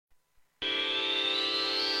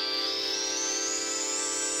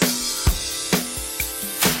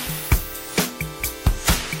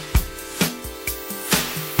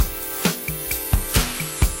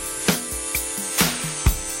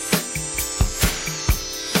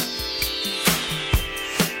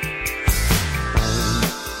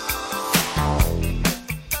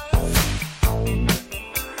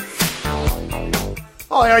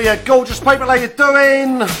Hi, you gorgeous people, how you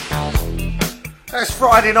doing? It's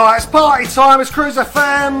Friday night, it's party time, it's Cruise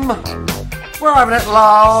FM. We're having it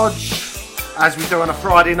large, as we do on a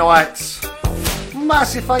Friday night.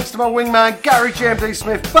 Massive thanks to my wingman, Gary GMD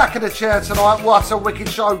Smith, back in the chair tonight. What a wicked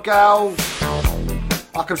show, gal.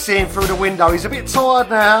 I can see him through the window, he's a bit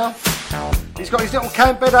tired now. He's got his little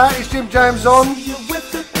camp bed out, his gym jams on.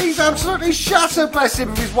 He's absolutely shattered, bless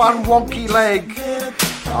him, with his one wonky leg.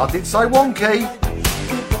 I did say wonky.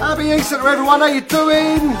 Happy Easter to everyone, how you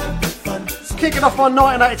doing? Kicking off my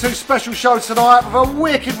 1982 special show tonight with a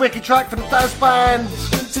wicked, wicked track from the Daz Band.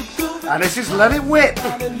 And this is Let It Whip.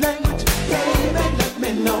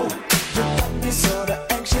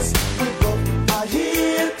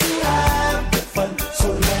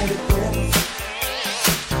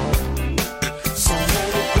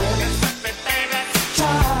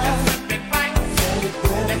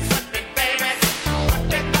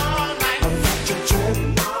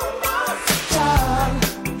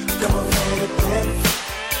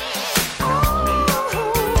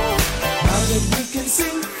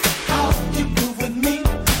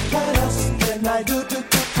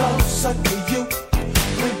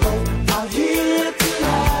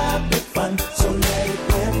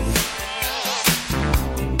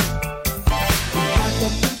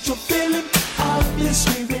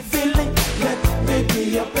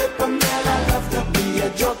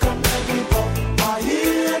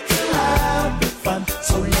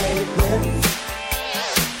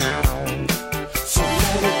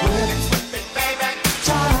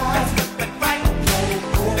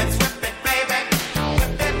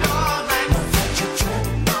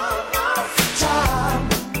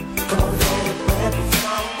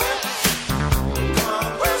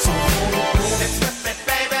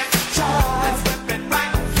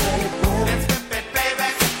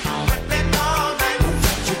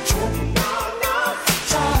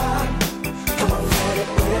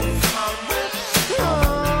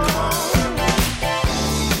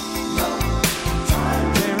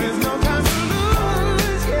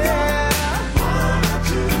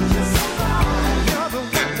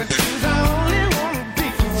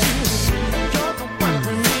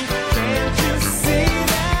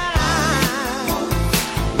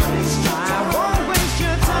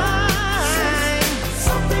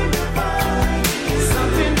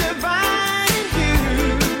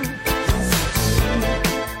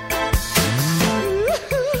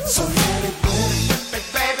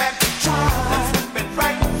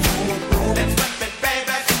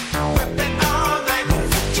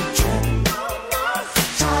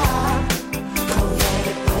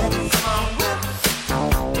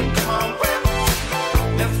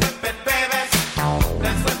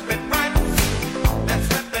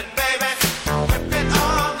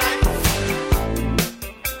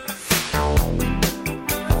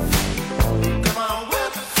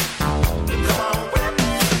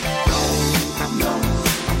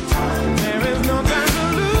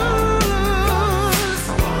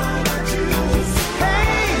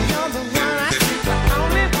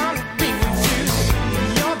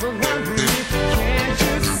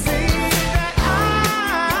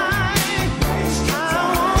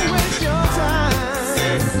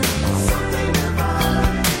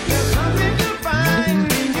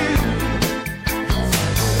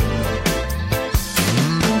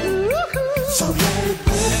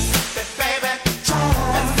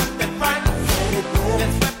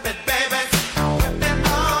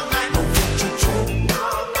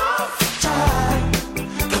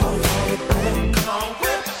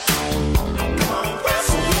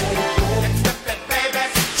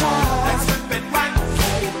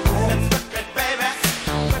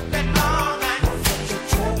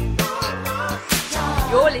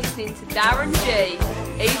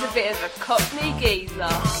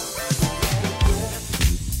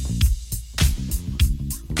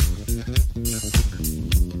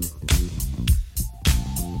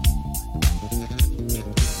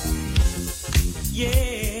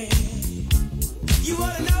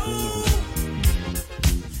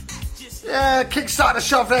 Kickstart the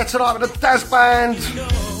show there tonight with the Daz Band.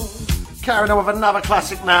 Carrying on with another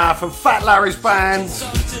classic now from Fat Larry's band.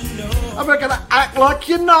 And we're going to act like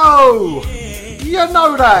you know. You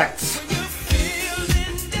know that.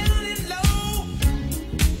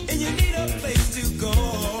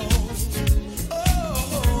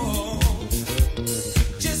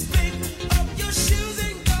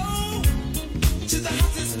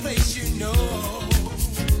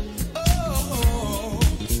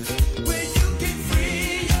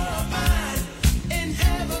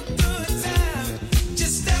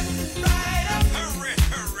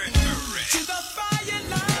 To the fire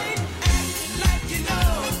line, act like you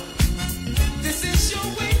know.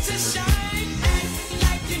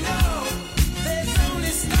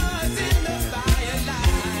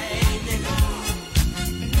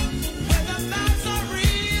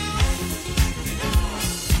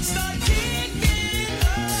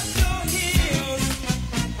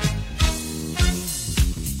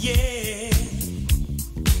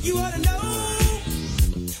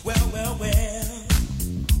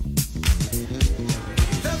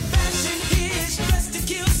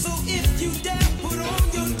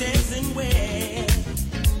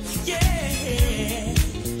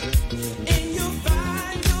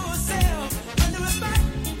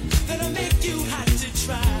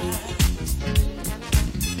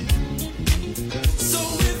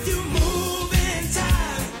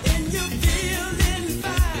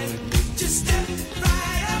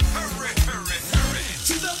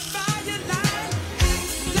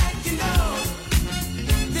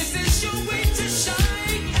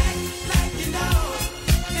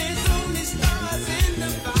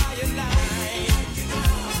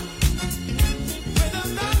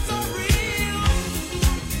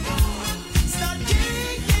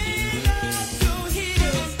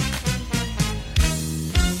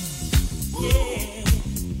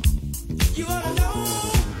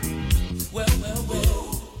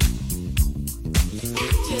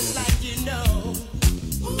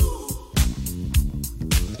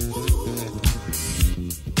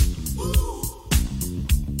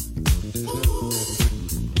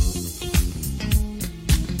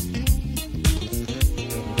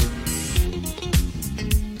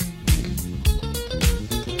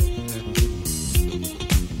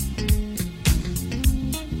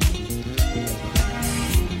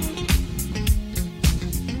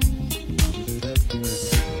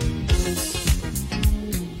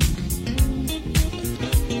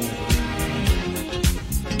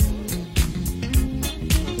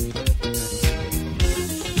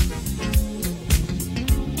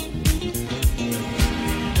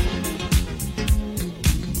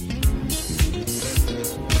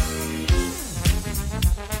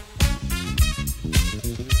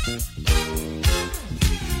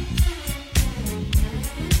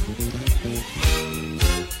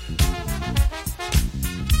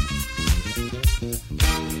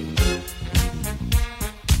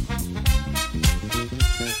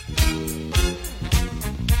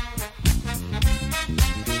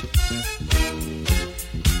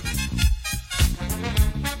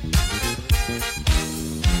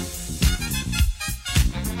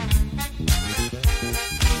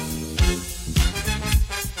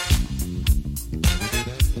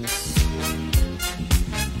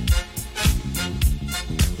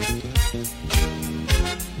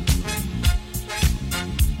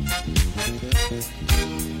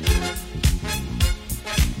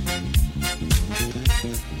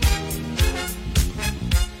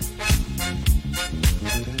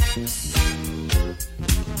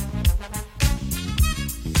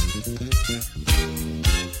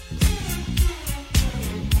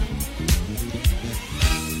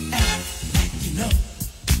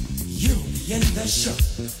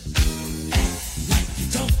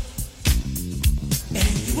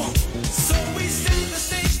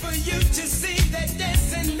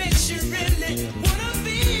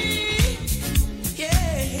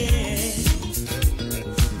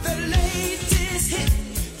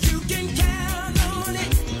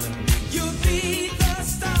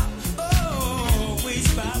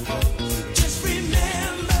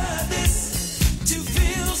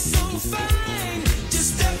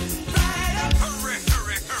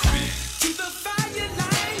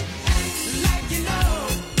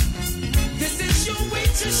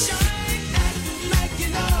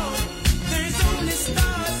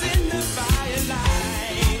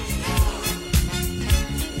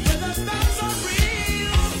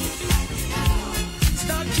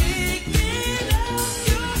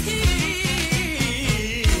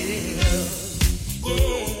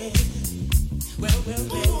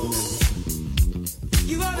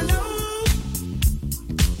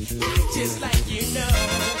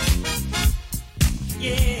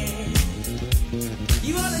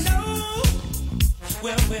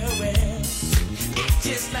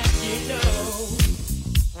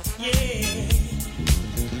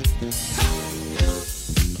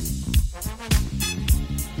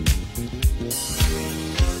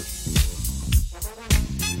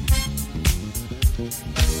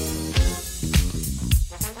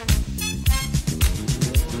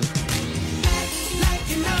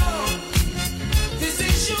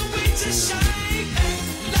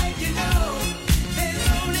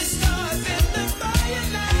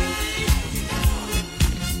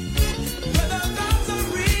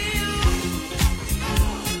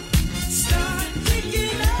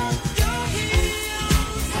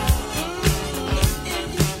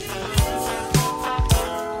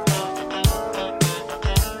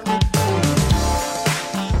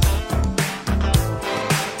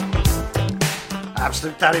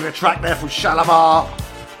 Absolute daddy of a track there from Shalamar.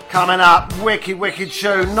 Coming up, wicked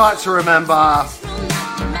tune, Night to Remember.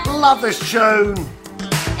 Love this tune.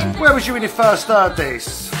 Where was you when you first heard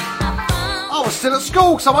this? I was still at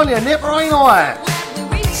school because I'm only a nipper, ain't I?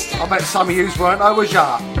 I bet some of yous weren't though, was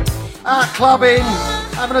ya? Out clubbing,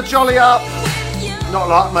 having a jolly up. Not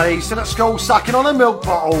like me, still at school sucking on a milk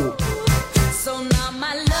bottle.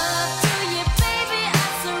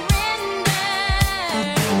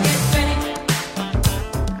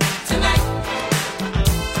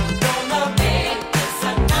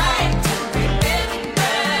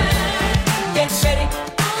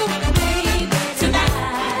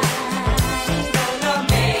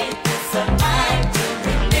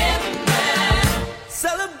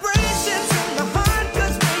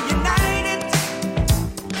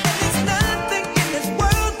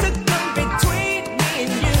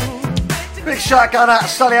 Shout going out to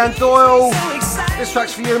Sully and Doyle. This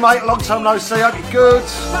track's for you, mate. Long time no see. Hope you're good.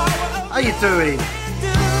 How you doing?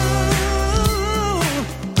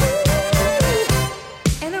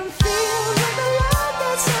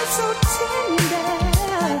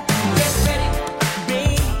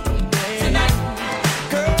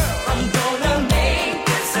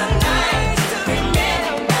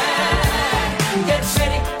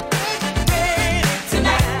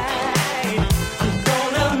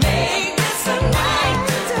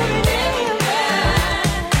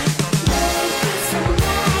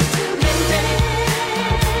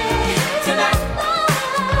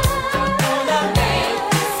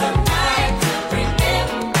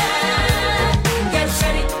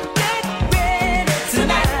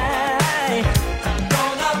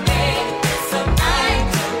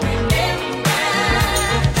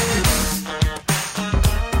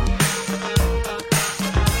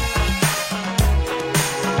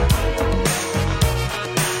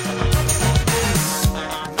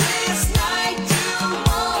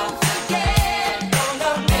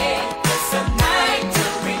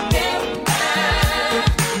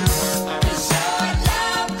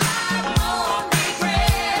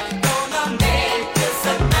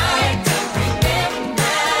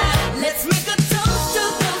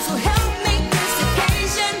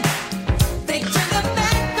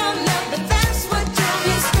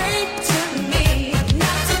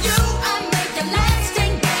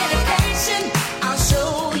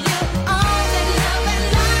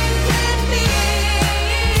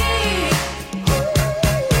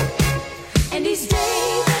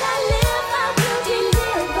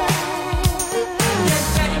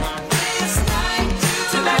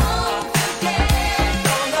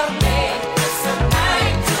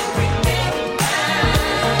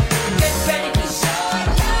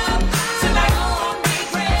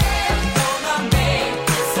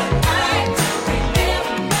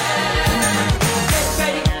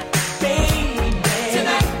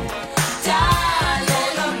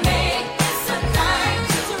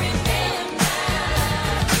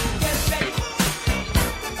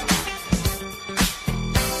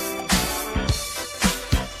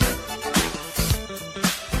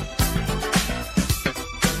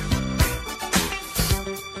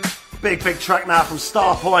 Big track now from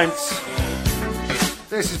Starpoint.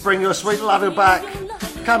 This is Bring Your Sweet Loving Back.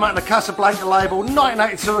 Came out on the Casablanca label,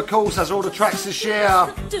 1982 of course, has all the tracks this year.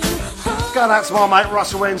 Going out to my mate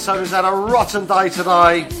Russell Winston, who's had a rotten day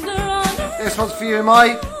today. This one's for you,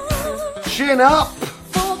 mate. Chin up.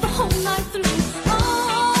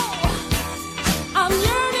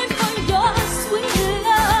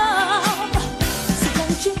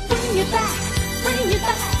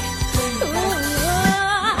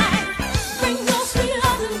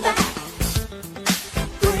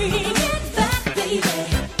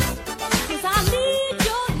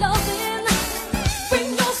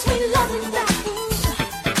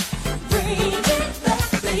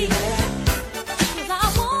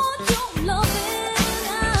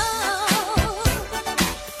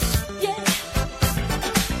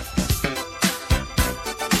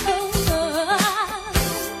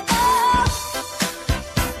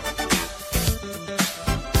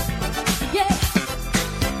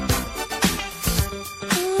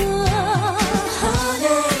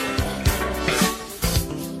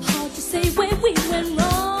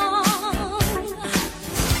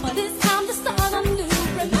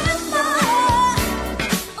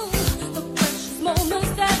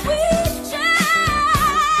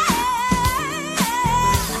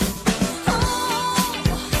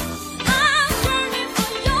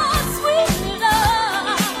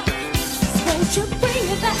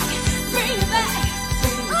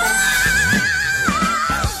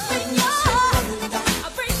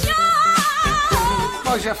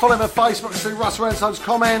 Follow him on Facebook to see Russ Renson's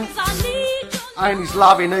comment. And he's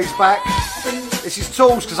loving these back. This is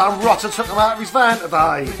Tools, because I'm rotten took him out of his van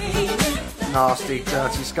today. Nasty,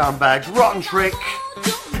 dirty scumbags. Rotten Trick.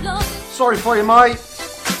 Sorry for you, mate.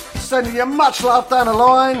 Sending you much love down the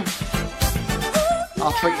line.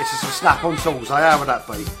 I'll treat you to some snap-on tools, how would that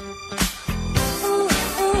be?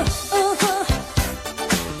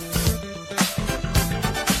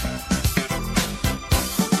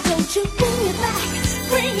 Don't you bring it back,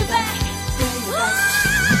 bring it back, bring it back.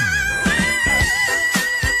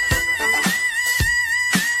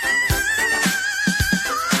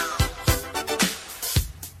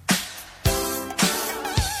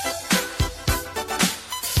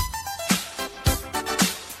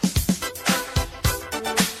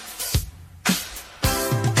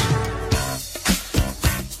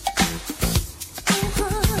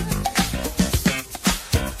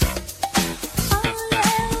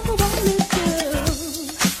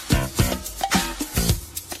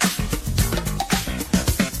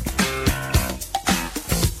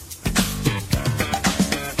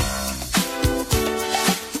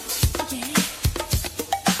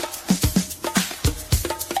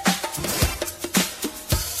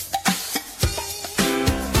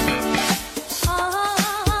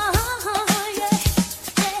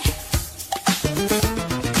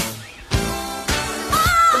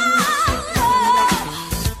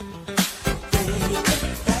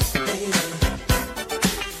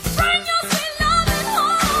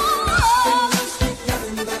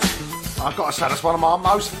 That's one of my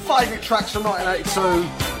most favourite tracks from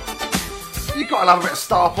 1982. You've got to love a bit of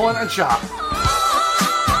Starpoint and Chuck.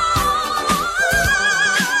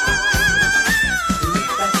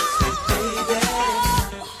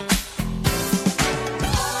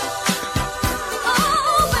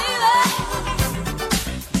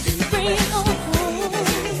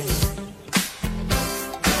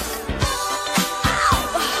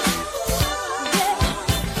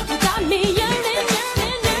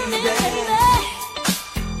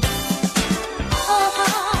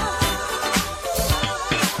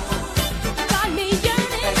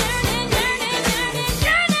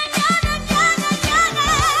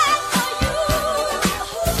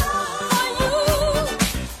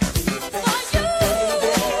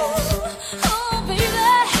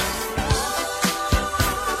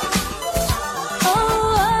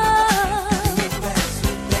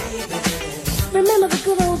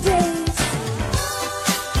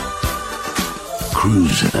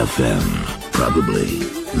 Cruise FM, probably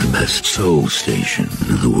the best soul station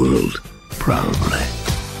in the world. Probably.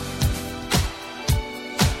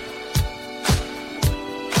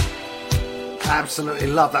 Absolutely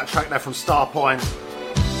love that track there from Starpoint.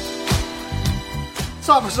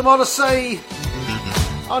 Time for some Odyssey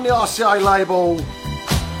on the RCA label.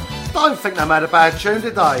 Don't think they made a bad tune,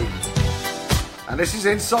 did they? And this is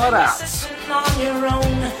Inside Out. Sitting on your own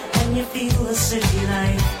and you feel the city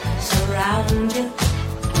life surround you.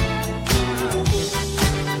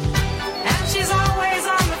 And she's always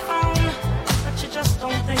on the phone, but you just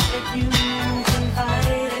don't think that you can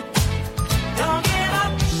fight it. Don't give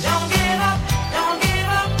up, don't give up, don't give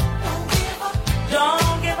up, don't give up,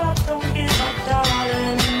 don't give up, don't give up,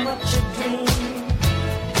 darling, what you dream.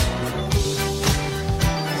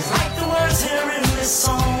 It's like the words here in this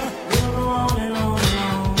song, we'll go on and on and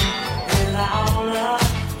on without love.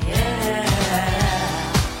 Yeah,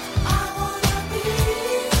 I wanna be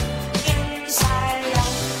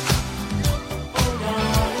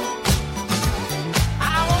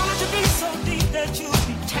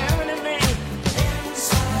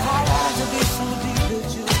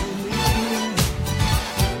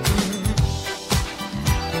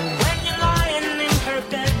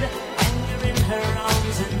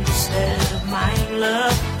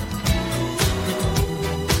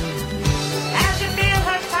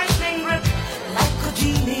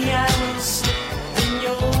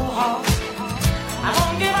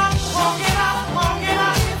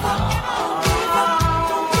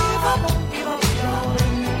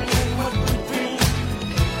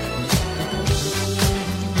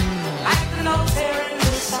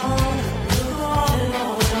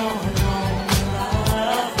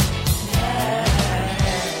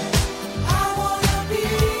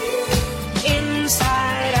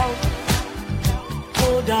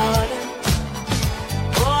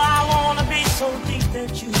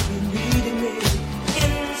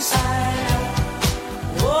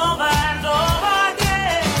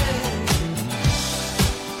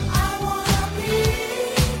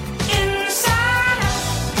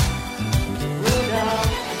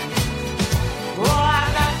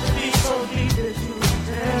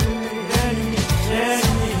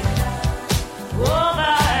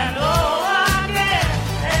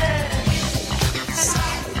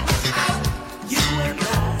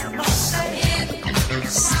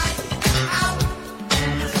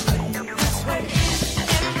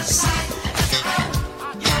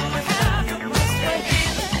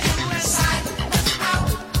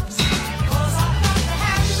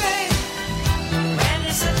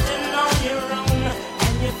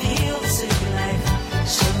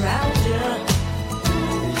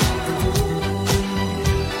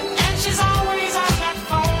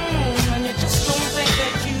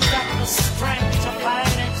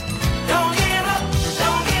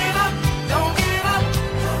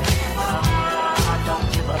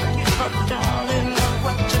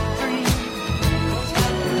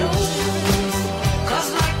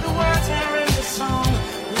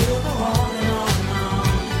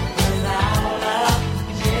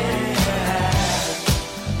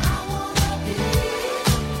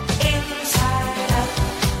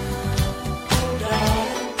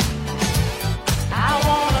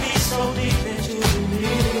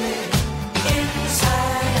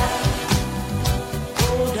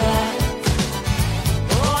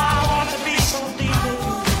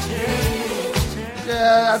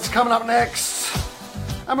coming up next.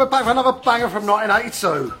 And we're back with another banger from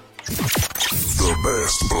 1982. The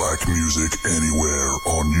best black music anywhere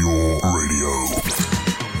on your radio.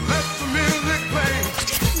 Let the music play.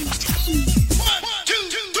 1, 2,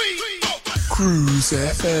 3, 4. Cruise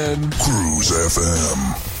FM. Cruise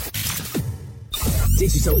FM.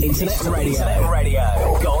 Digital internet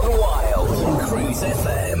radio. Gone wild on Cruise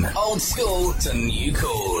FM. Old school to new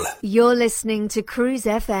cool. You're listening to Cruise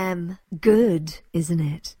FM. Good, isn't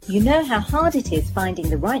it? You know how hard it is finding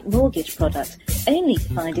the right mortgage product, only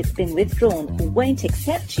to find it's been withdrawn or won't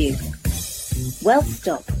accept you? Well,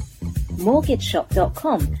 stop.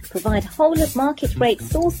 MortgageShop.com provide whole-of-market rate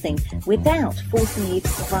sourcing without forcing you to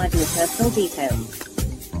provide your personal details.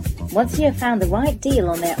 Once you have found the right deal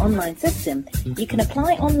on their online system, you can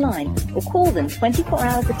apply online or call them 24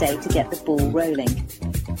 hours a day to get the ball rolling.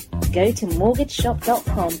 Go to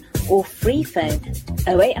mortgageshop.com or free phone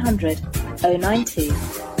 0800 092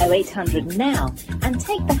 0800 now and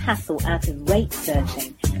take the hassle out of rate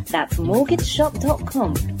searching. That's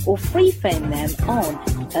mortgageshop.com or free phone them on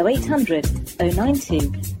 0800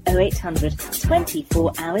 092 0800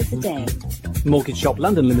 24 hours a day. Mortgage Shop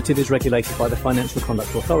London Limited is regulated by the Financial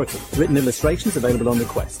Conduct Authority. Written illustrations available on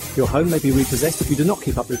request. Your home may be repossessed if you do not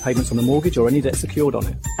keep up repayments on the mortgage or any debt secured on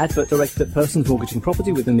it. Advert directed at persons mortgaging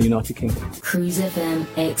property within the United Kingdom. Cruise FM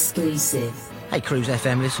exclusive. Hey Cruise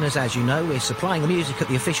FM listeners, as you know, we're supplying the music at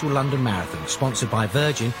the official London Marathon, sponsored by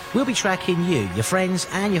Virgin. We'll be tracking you, your friends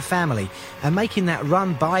and your family, and making that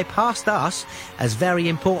run by past us as very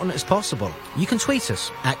important as possible. You can tweet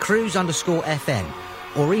us at cruise_FM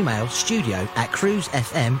or email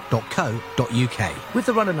studio@cruisefm.co.uk with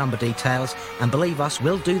the runner number details, and believe us,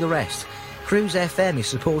 we'll do the rest. Cruise FM is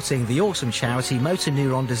supporting the awesome charity Motor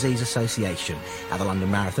Neuron Disease Association at the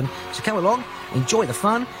London Marathon. So come along, enjoy the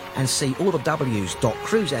fun, and see all the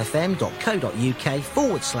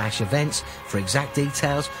w's.cruisefm.co.uk/events for exact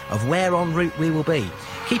details of where en route we will be.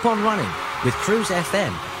 Keep on running with Cruise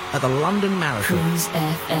FM at the London Marathon. Cruise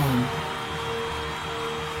FM.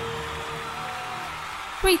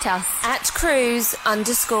 Tweet us at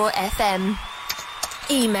cruise_FM.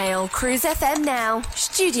 Email Cruise FM now,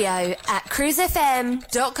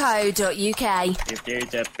 studio@cruisefm.co.uk. If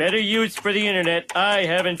there's a better use for the internet, I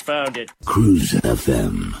haven't found it. Cruise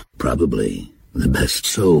FM. Probably the best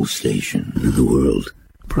soul station in the world.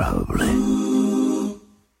 Probably.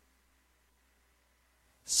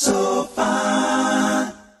 So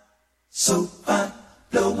fine,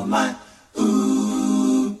 blow my mind.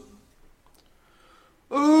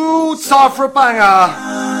 Ooh, time for a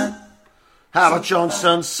banger. Howard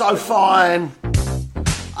Johnson, So Fine.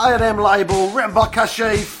 A&M label, written by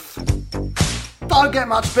Kashif. Don't get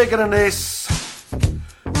much bigger than this.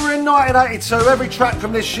 We're in 1982, every track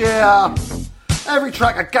from this year, every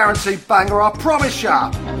track a guaranteed banger, I promise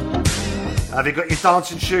ya. Have you got your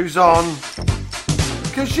dancing shoes on?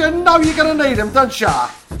 Because you know you're going to need them, don't ya?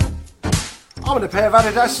 I'm in a pair of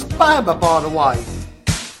Adidas Bamba, by the way.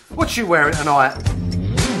 What you wearing tonight?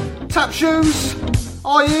 Tap shoes?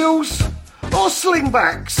 High heels? Or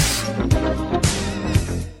slingbacks?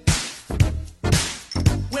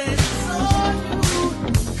 When I saw you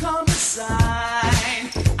come inside,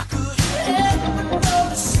 I couldn't help but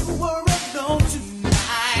notice you were alone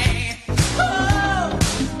tonight. Oh,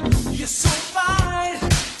 you're so fine.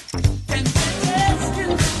 Can you ask in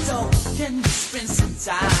the door? Can you spend some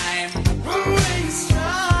time? Really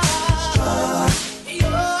strong.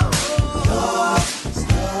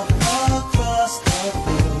 Across the floor.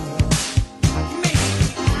 Me,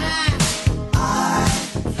 I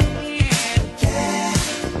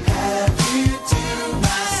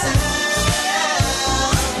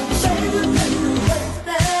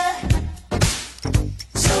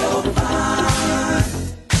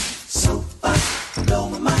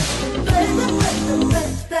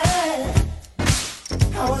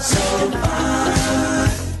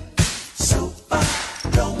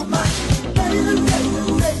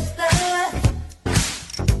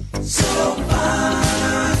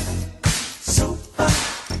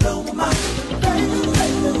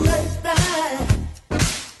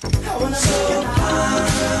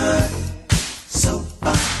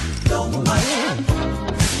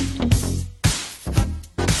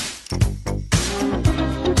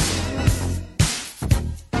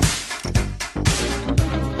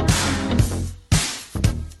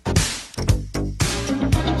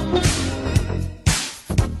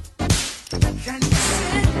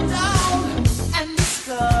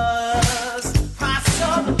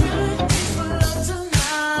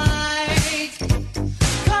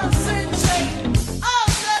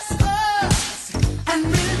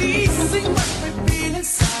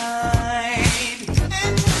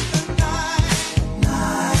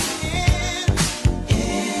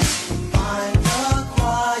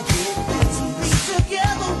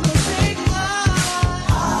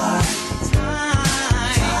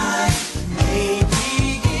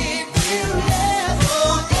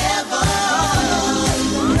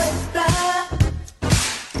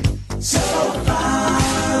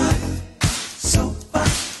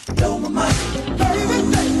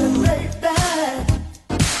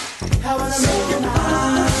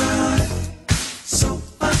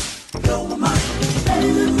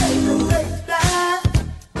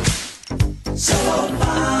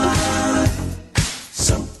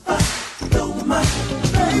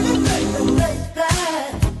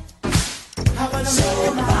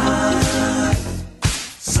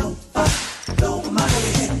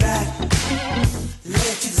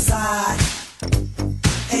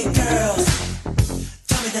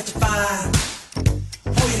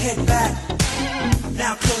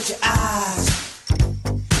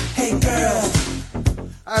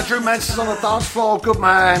Drew Manson's on the dance floor, good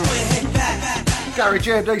man. Gary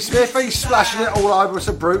J.D. Smith, he's splashing it all over us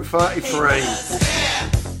at Brute 33.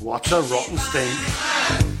 What a rotten stink.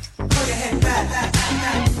 Put your head back,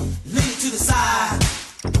 lean to the side.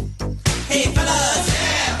 Hey fellas,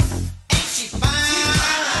 ain't she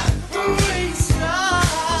fine? Great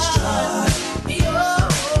stride,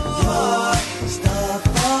 your stuff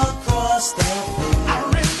across the floor. I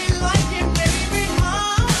really like it, baby.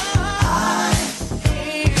 I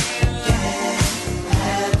can't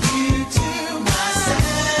have you to myself.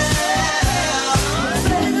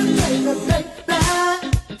 Baby,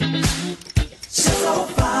 she's so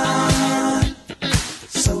fine,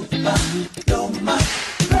 so fine, don't mind.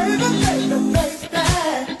 Baby,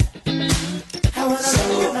 how would I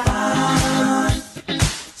so fine,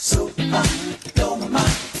 so fine, don't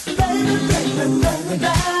mind. Baby,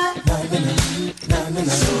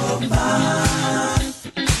 so fine,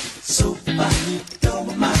 so fine,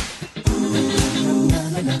 don't mind. Ooh,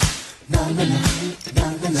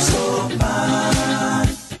 so fine,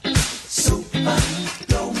 so fine,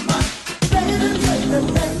 don't mind. Baby,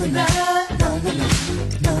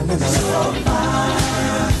 so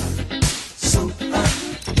fine, so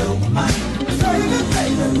fine, don't mind. Baby,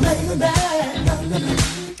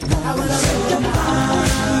 how would I so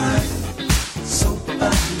fine, so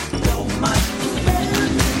fine, don't mind.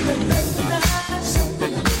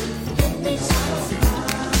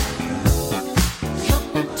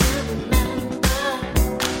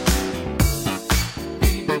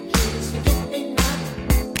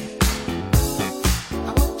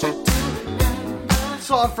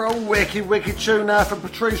 Time for a wicked tune now from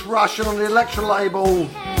Patrice Rushen on the Elektra label.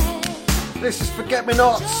 This is Forget Me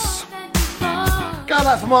Nots. Go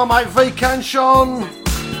out for my mate V Canshon.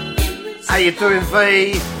 How you doing,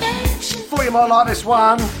 V? Thought you might like this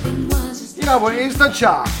one. You know what it is, don't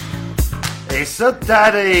ya? It's a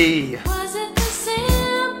daddy.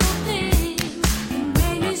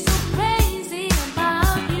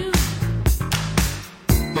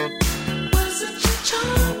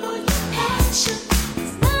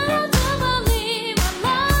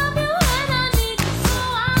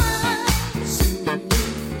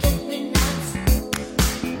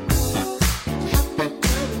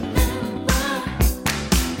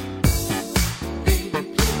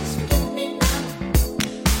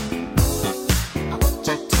 I want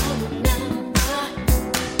you to remember.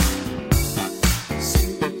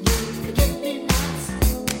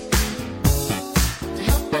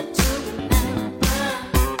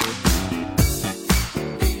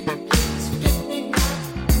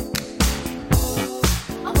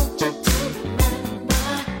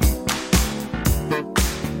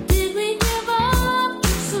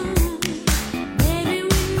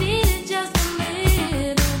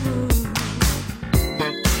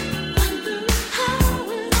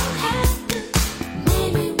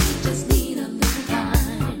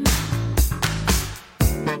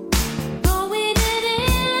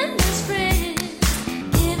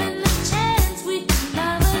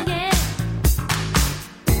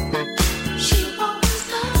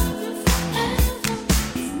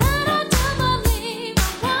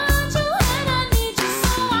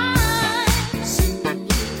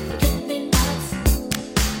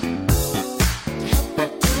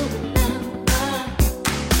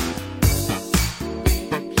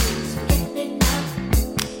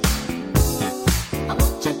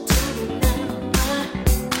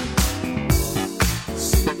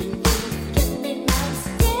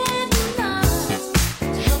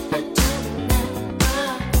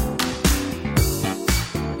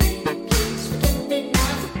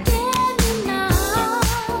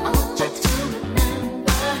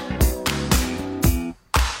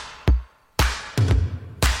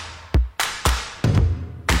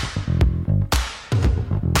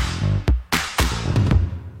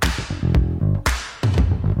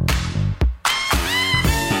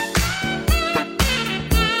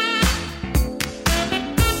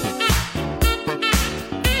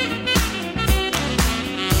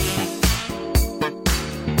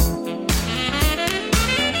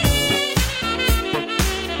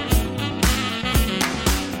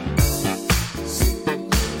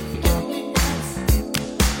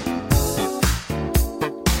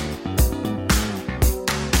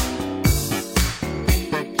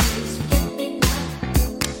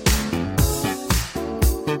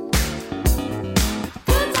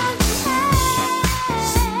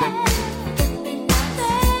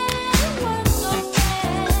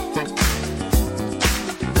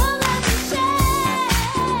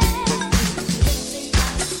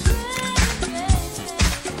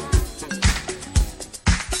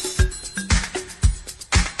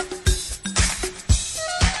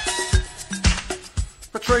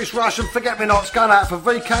 Increased Russian, Forget Me Not's going out for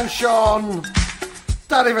Vikan Sean,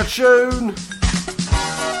 Daddy the Tune.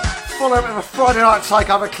 Follow up with a Friday night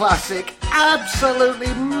takeover classic. Absolutely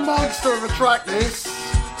monster of a track this.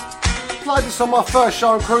 Played this on my first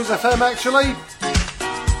show on Cruise FM actually.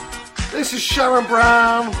 This is Sharon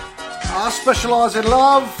Brown. I specialise in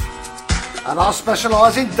love and I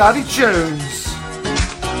specialise in daddy tunes.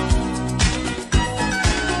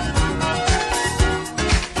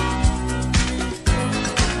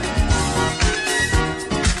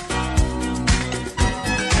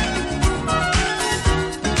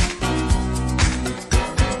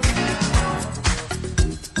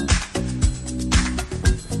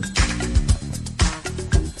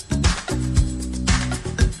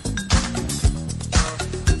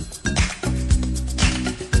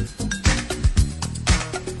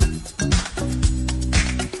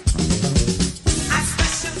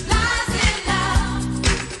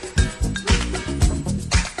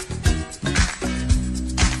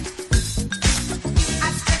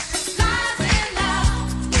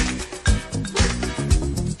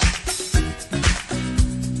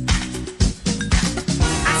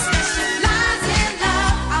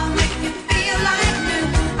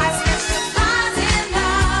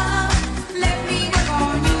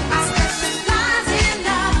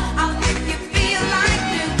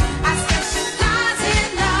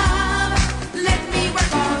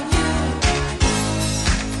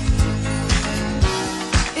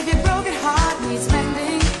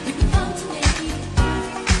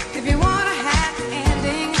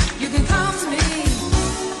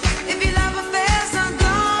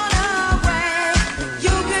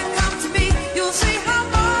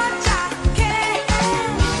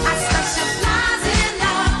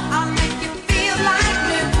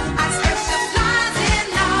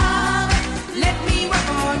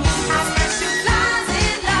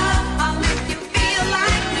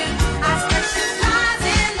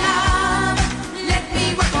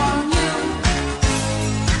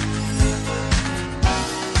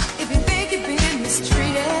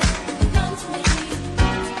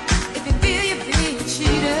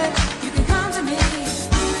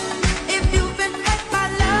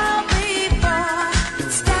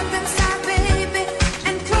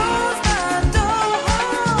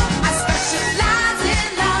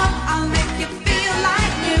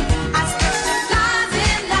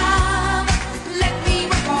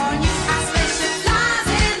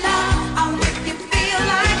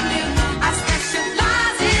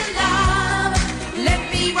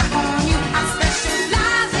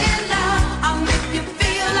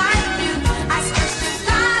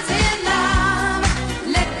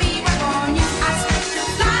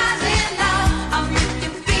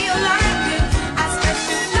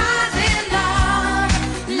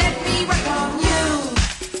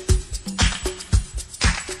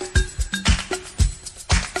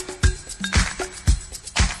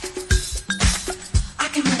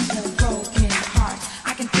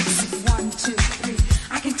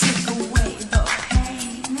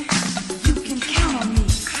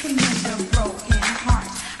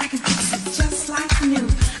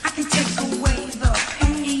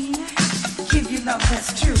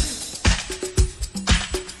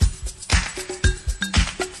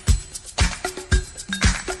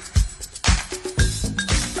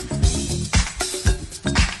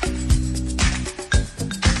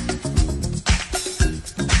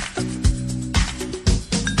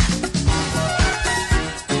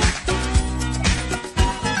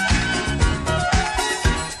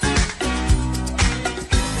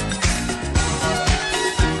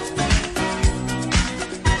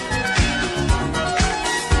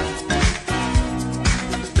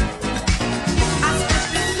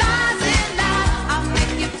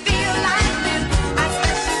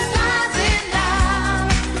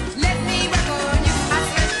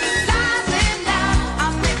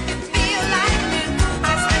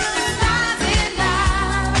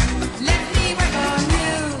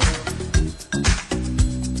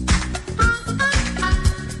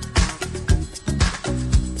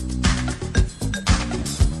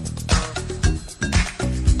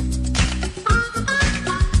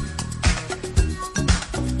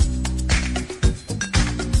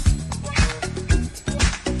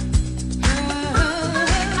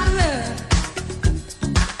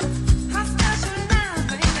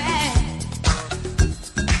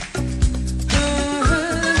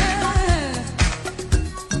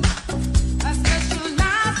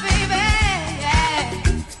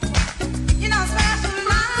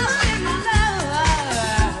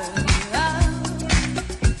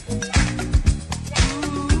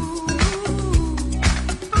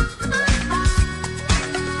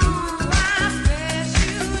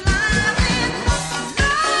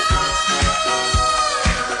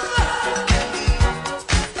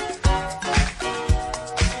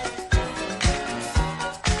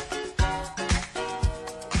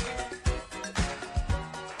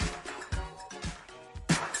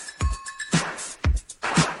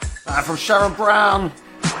 letter from Sharon Brown.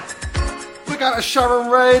 We go to Sharon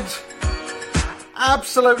Red.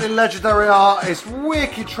 Absolutely legendary artist.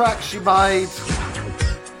 Wicked track she made.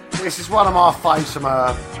 This is one of my faves from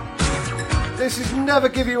her. This is Never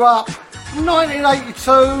Give You Up,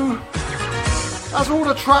 1982. That's all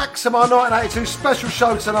the tracks in my 1982 special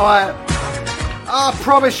show tonight. I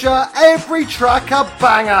promise you, every track a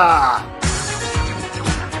banger.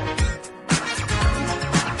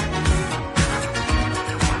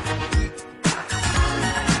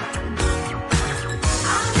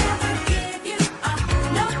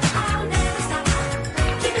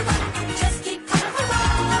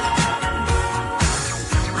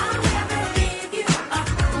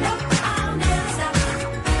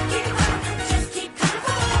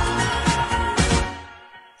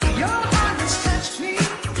 Your heart has touched me.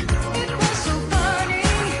 It was so funny.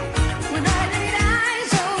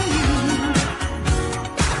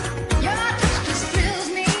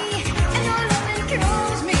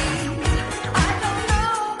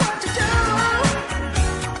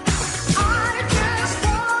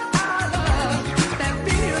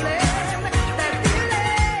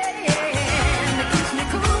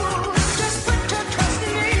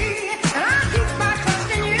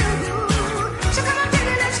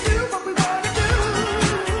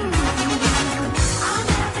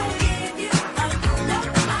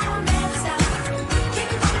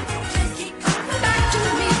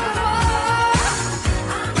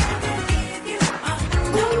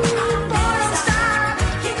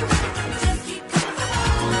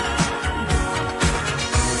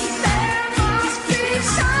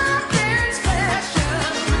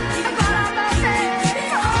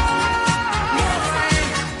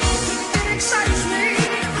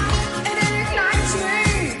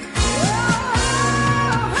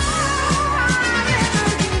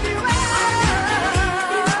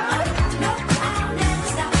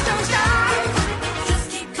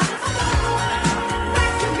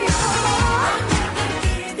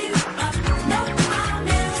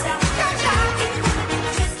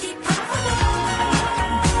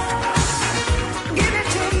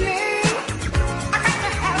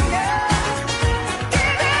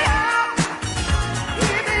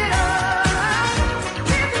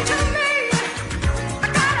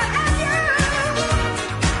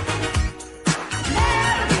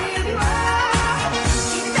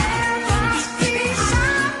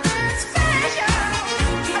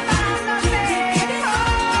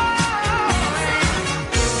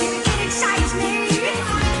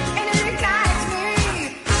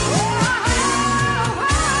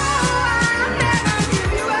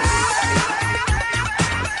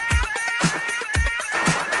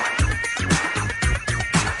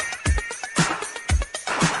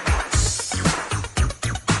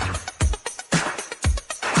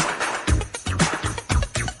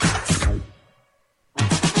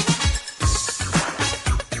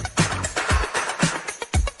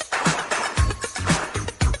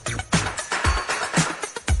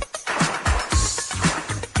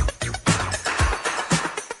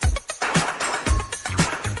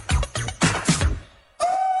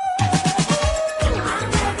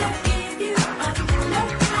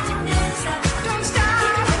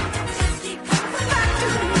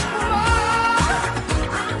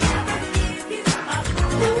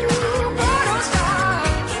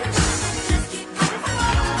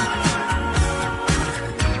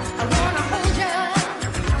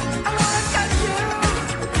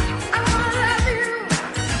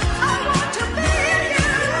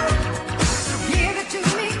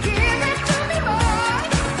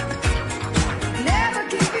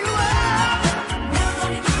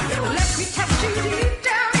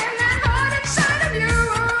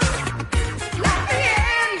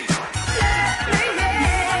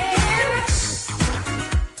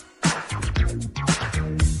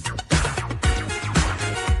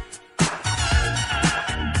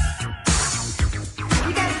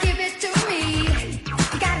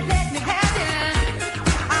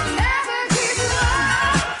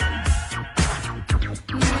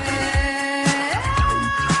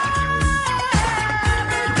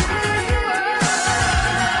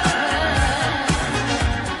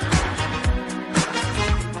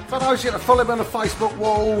 those you to follow me on the Facebook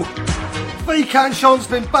wall. V Canchon's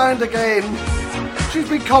been banned again. She's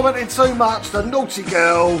been commenting too much, the naughty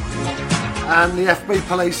girl. And the FB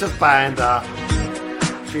police have banned her.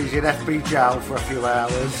 She's in FB jail for a few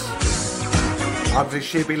hours. Hopefully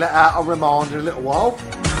she'll be let out on remand in a little while.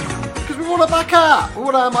 Because we want her back out. We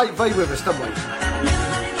want our mate V with us, don't we?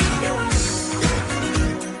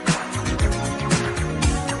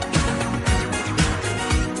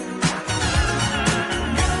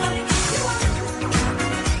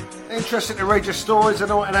 interested to read your stories in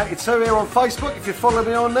 1982 here on Facebook if you follow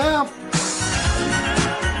me on now.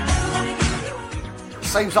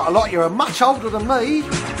 Seems like a lot of you are much older than me.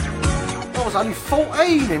 I was only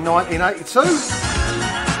 14 in 1982.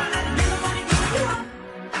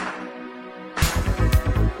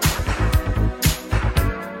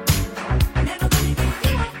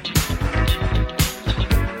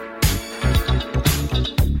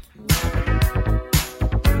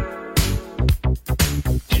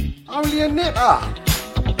 Only a nipper.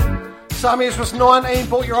 Sammy's was 19,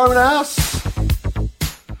 bought your own house.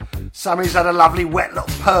 Sammy's had a lovely wet little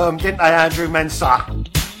perm, didn't they, Andrew Mensah?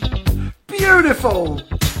 Beautiful.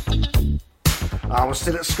 I was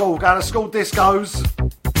still at school, going to school discos.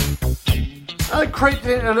 I creeped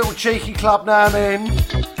into a little cheeky club now and then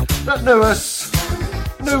that knew us,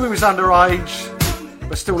 knew we was underage,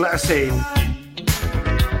 but still let us in.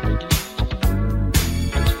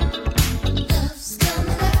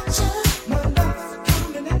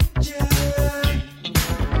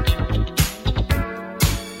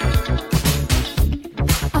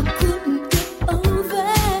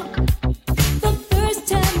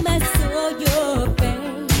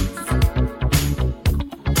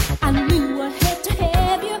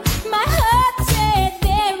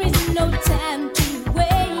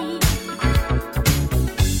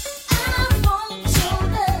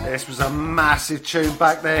 Massive tune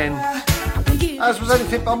back then, as was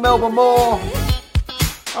anything by Melbourne Moore.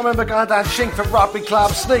 I remember going down Chingford Rugby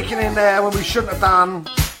Club, sneaking in there when we shouldn't have done.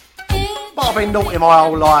 But I've been naughty my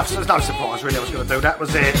whole life, so there's no surprise really I was going to do. That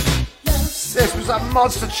was it. This was a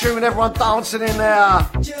monster tune, everyone dancing in there.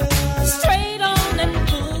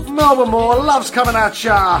 Melbourne Moore loves coming at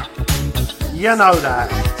ya. You know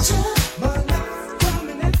that.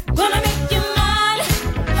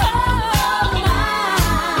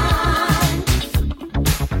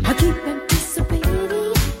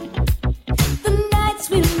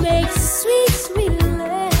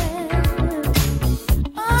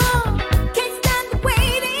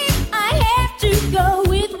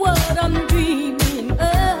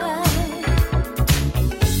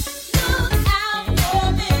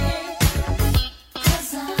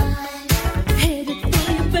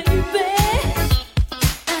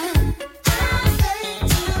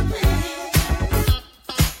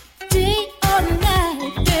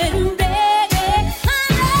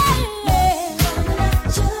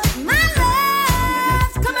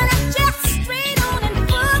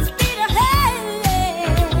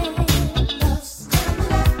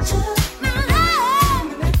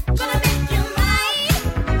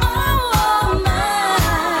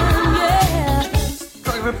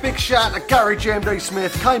 Shout out to Gary GMD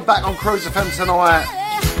Smith, came back on Cruise FM tonight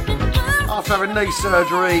after having knee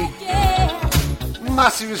surgery.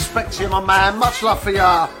 Massive respect to you, my man, much love for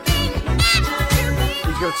ya.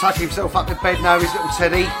 He's going to tuck himself up to bed now, his little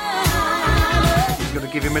Teddy. He's going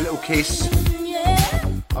to give him a little kiss.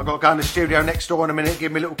 I've got to go in the studio next door in a minute,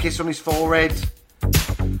 give him a little kiss on his forehead.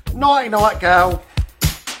 Nighty night, gal.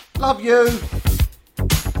 Love you.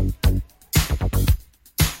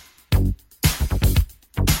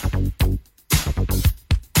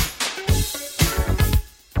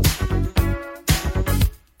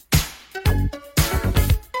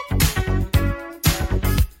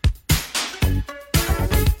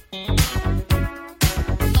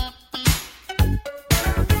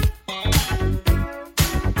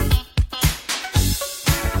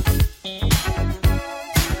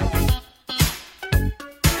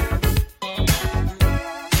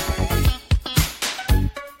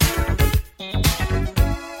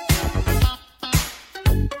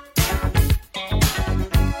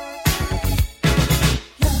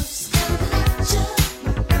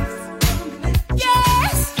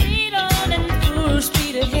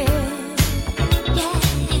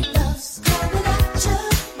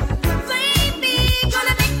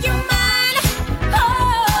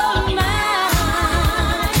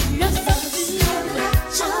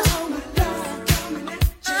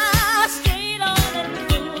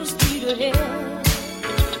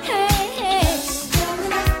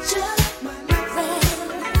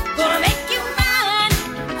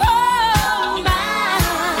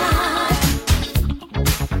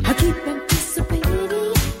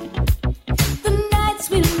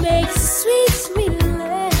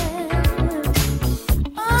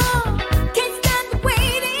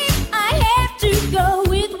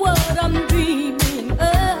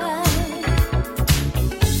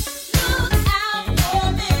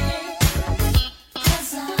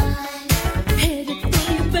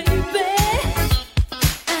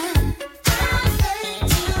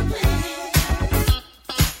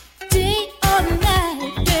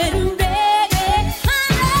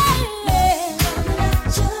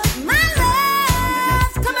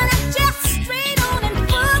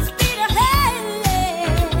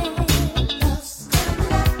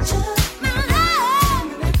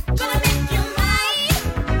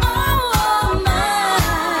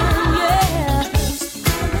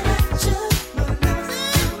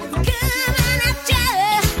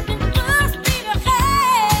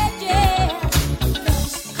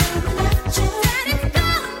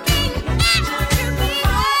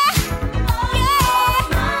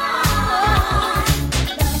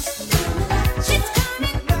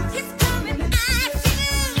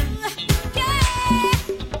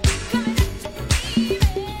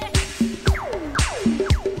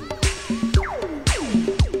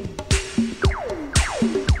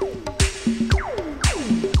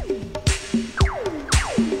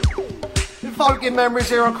 Evoking memories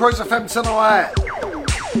here on Cruise FM tonight.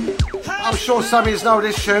 I'm sure some of you know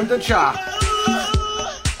this tune, don't ya?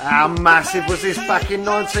 How massive was this back in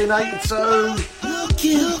 1982?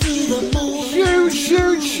 Huge,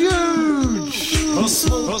 huge, huge!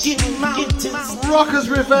 Rockers'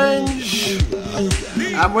 Revenge!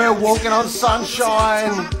 And we're walking on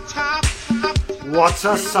sunshine. What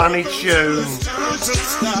a sunny tune.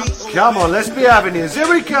 Come on, let's be avenues. Here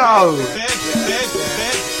we go.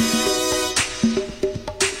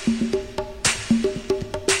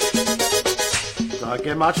 Don't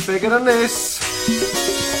get much bigger than this.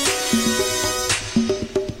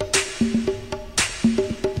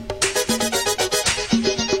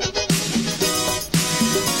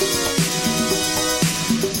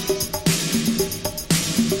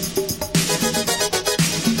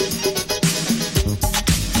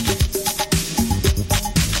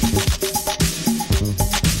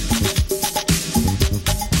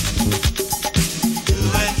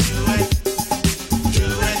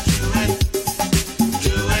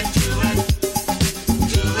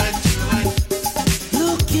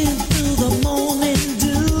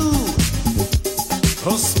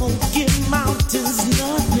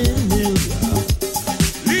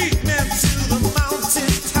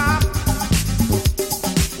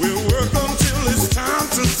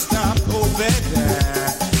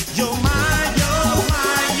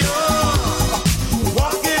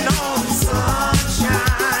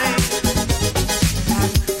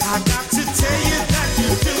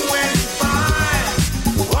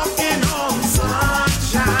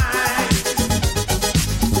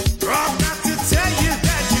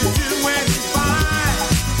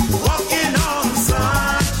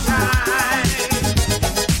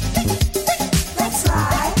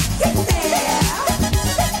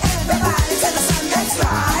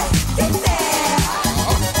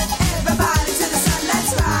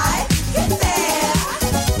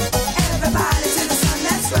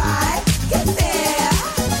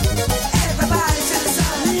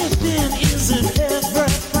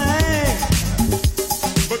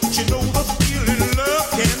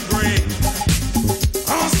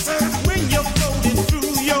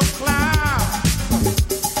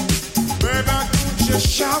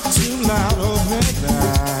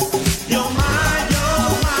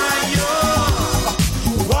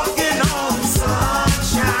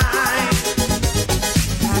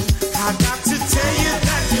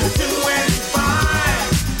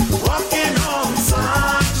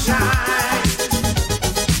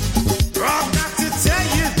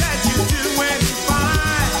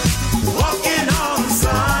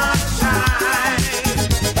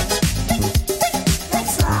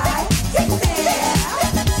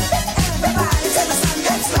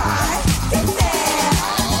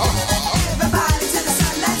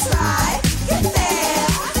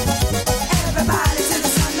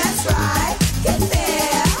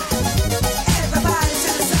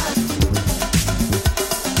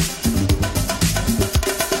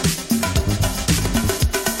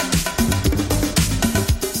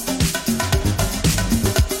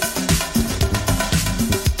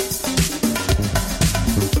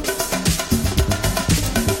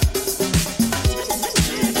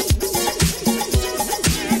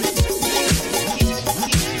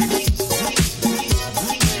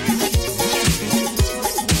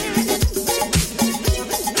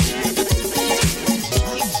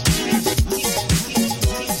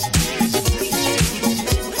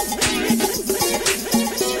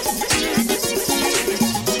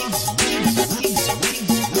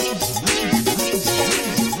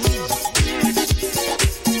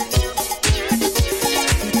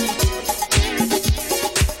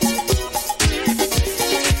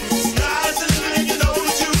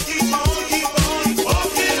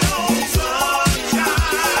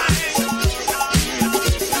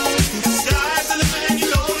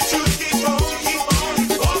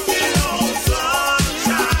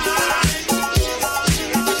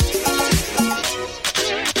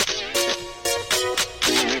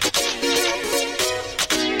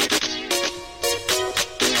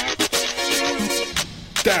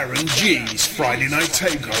 Darren G's Friday Night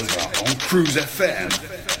Takeover on Cruise FM,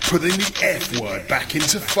 putting the F word back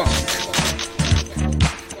into funk.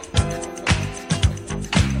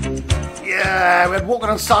 Yeah, we're walking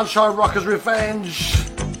on sunshine, Rockers' Revenge.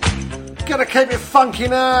 Gonna keep it funky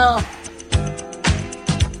now.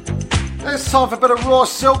 It's time for a bit of Raw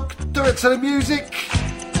Silk. Do it to the music.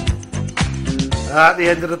 At the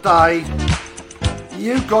end of the day,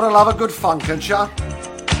 you gotta love a good funk, ain't ya?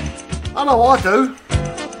 I know I do.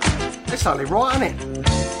 It's only right, isn't it?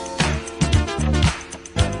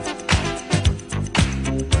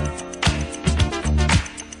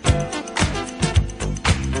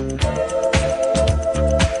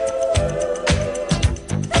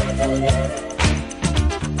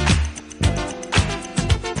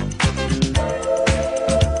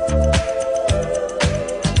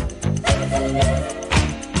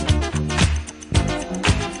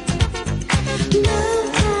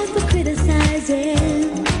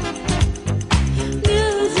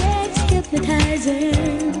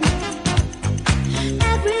 rising.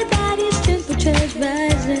 Everybody's temperature's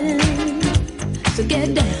rising. So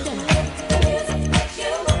get down.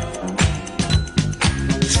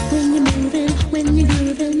 When you're moving, when you're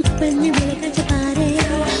grooving, when you really got your body,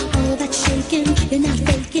 all that shaking, you're not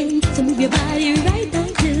faking. So move your body right down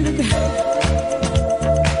to the ground.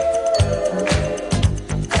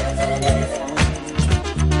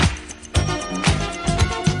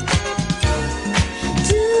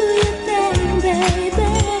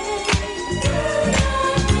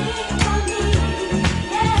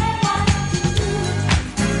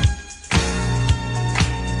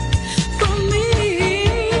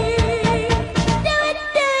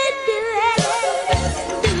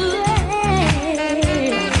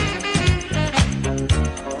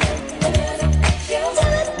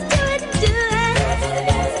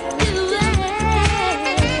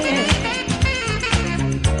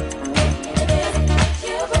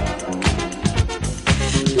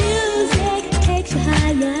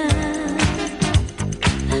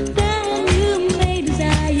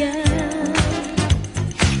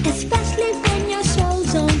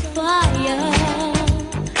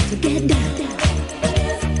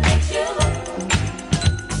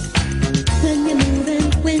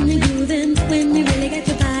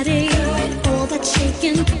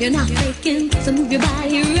 You're not faking, so move your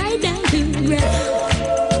body right down to the ground.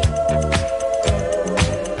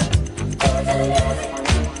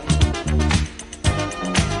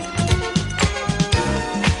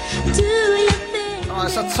 Alright,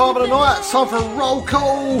 it's that time of the night, it's time for a roll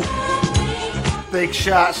call. Big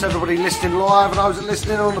shouts to everybody listening live and those that are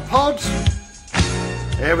listening on the pod.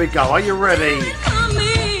 Here we go, are you ready?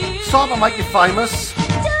 It's time to make you famous.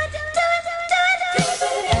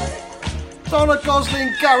 Donna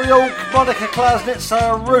Gosling, Gary Hawk, Monica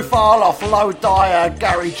Klasnitzer, Ruth Arloff, Lo Dyer,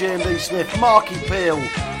 Gary GMD Smith, Marky Peel,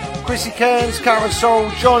 Chrissy Cairns, Karen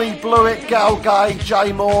Sorrell, Johnny Blewett, Gal Gay,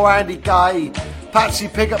 Jay Moore, Andy Gay, Patsy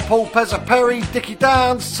Piggott, Paul Pezza Perry, Dickie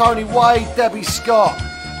Downs, Tony Wade, Debbie Scott,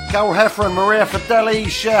 Gal Heffron, Maria Fideli,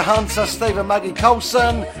 Cher Hunter, Stephen Maggie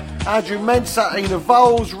Colson, Andrew Mensah, Ina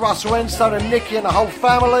Voles, Russell Enstone and Nikki and the whole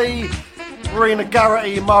family, Marina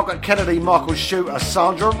Garrity, Margaret Kennedy, Michael Shooter,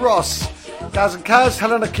 Sandra Ross, Gaz and Kaz,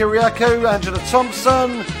 Helena Kiriakou, Angela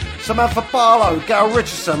Thompson, Samantha Barlow, Gail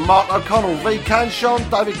Richardson, Mark O'Connell, V. Canshon,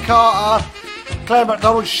 David Carter, Claire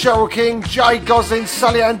McDonald, Cheryl King, Jay Gosling,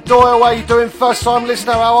 Sally Ann Doyle, how you doing? First time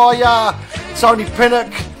listener, how are ya? Tony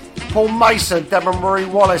Pinnock, Paul Mason, Deborah Marie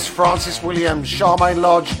Wallace, Francis Williams, Charmaine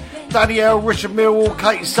Lodge, Danielle, Richard Millwall,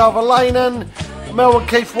 Katie Salver-Lanen, Melvin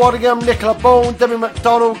Keith Waddingham, Nicola Bourne, Debbie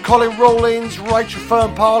McDonald, Colin Rawlins, Rachel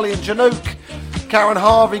Fern-Parley and Janook, Karen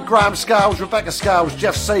Harvey, Graham Scales, Rebecca Scales,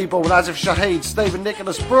 Jeff Seaborn, Azif Shahid, Stephen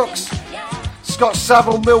Nicholas Brooks, Scott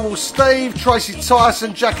Saville, Millwall Steve, Tracy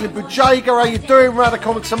Tyson, Jacqueline Bujaga, how you doing? Round a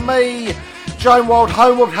comment to me. Jane Wild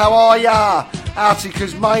Homewood, how are ya? Artie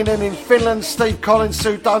Kuzmanen in Finland, Steve Collins,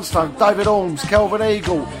 Sue Dunstone, David Orms, Kelvin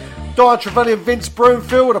Eagle, Diane Trevelyan, Vince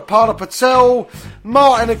Broomfield, Aparna Patel,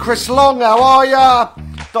 Martin and Chris Long, how are ya?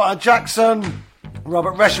 Diane Jackson,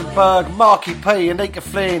 Robert Reschenberg, Marky P, Anika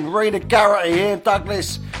Flynn, Rena Garrity, Ian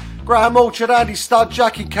Douglas, Graham Orchard, Andy Studd,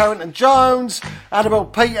 Jackie Carrington Jones, Annabelle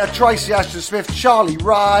Peter, Tracy Ashton Smith, Charlie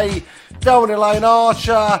Ray, Delwyn Elaine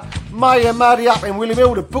Archer, May and Maddie up in William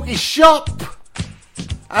Hill, the bookie shop,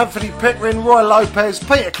 Anthony Pickering, Roy Lopez,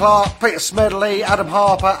 Peter Clark, Peter Smedley, Adam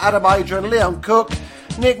Harper, Adam Adrian, Leon Cook,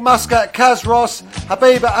 Nick Muscat, Kaz Ross,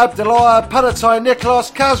 Habiba Abdullah, Panatay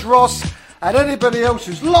Nicholas, Kaz Ross, and anybody else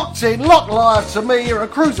who's locked live to me here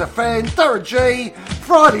at Cruise FM, Darren G,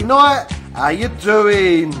 Friday night, how you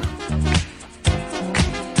doing?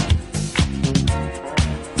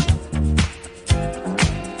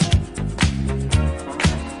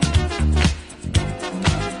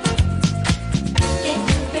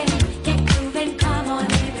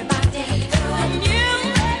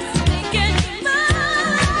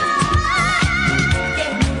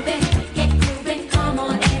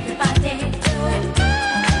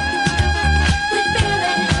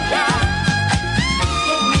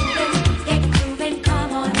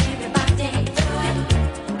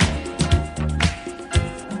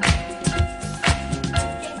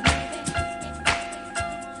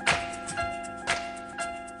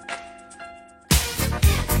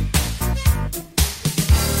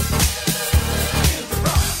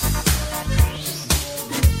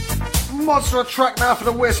 Monster track now for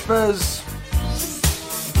the Whispers.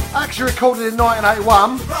 Actually recorded in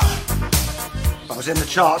 1981. I was in the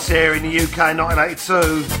charts here in the UK in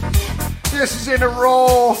 1982. This is in the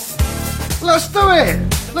Raw. Let's do it.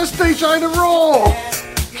 Let's DJ in the Raw.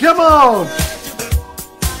 Come on.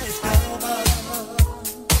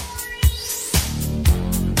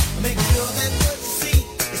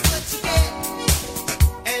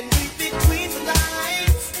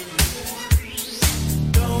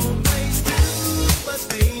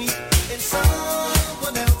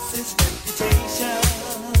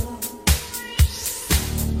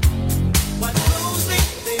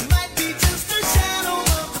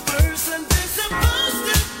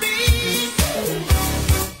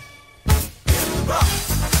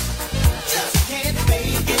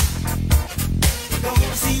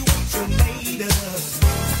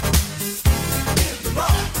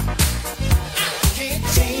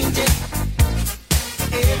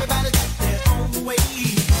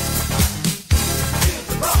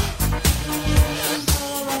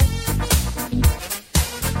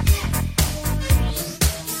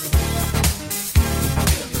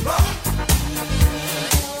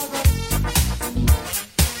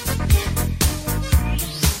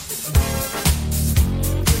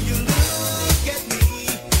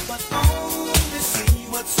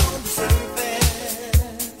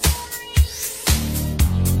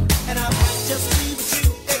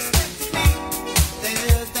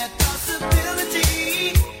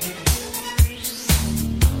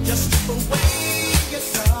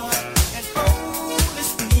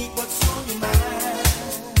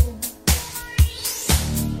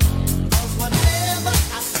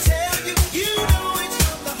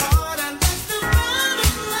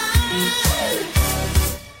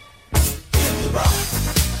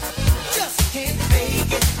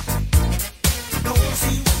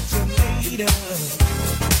 made of.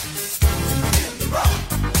 In the rock,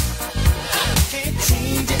 I can't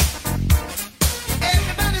change it.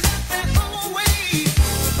 Everybody's got their own way.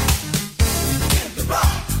 In the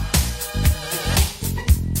rock.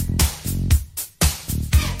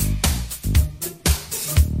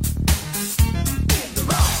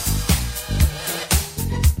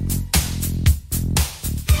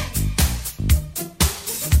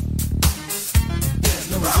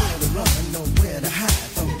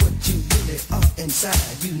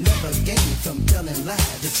 Inside, you never gain from telling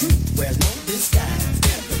lies. The truth wears no disguise.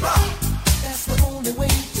 In the rock, that's the only way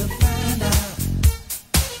to find out.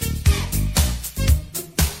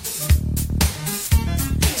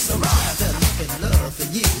 Some guys that look at love for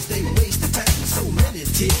years, they waste the time, so many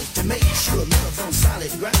tears. To make sure love's on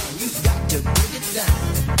solid ground, you've got to break it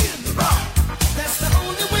down. In the rock, that's the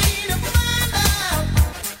only way to find out.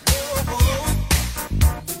 Oh, oh.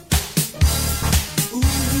 Ooh,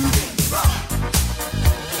 in the rock.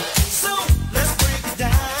 So let's break it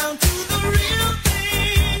down to the real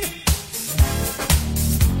thing.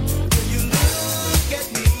 When you look at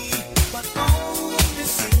me, but only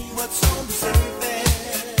see what's on the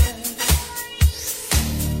surface,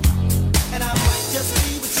 and I might just be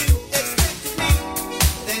what you expected me.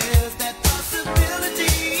 There's that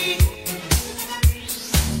possibility.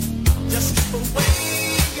 Just strip away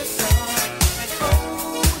your thought and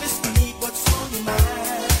only speak what's on your mind.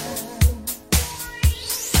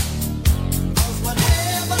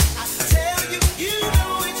 Whatever I tell you, you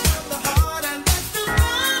know it's from the heart, and that's the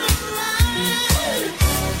bottom line.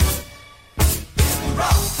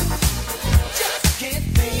 Rock, just can't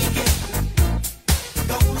fake it.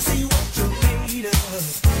 Gonna see what you're made of.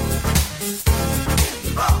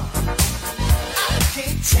 Rock, I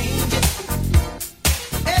can't change it.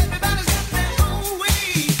 Everybody's got their own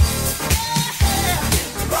way. Yeah,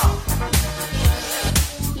 rock.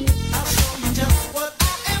 I'll show you just what I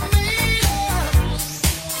am made of.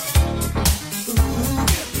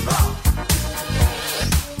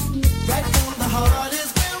 Right from the heart is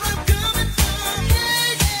where I'm coming from, yeah,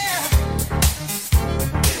 yeah.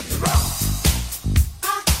 In the rock, I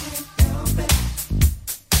can't help it.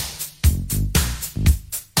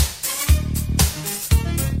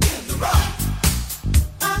 In the rock,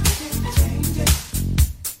 I can't change it.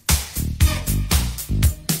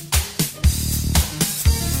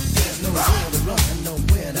 There's nowhere to run,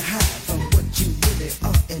 nowhere to hide from what you really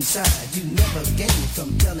are inside. You never gain from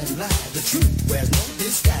telling lies. The truth wears no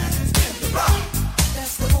disguise. In the rock,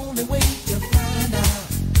 that's the only way to find out.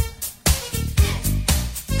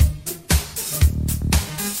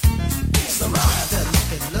 Some guys that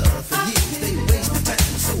look at love for years, they waste the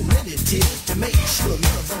time, so many tears. To make sure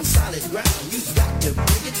love's on solid ground, you've got to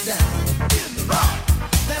break it down. In the rock,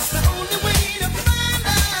 that's the only way to find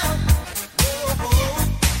out. Oh, oh.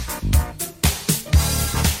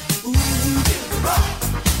 Ooh, in the rock,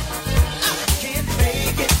 I can't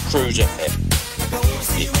fake it. Cruise FM.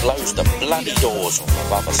 It blows the bloody doors off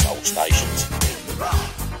of other soul stations.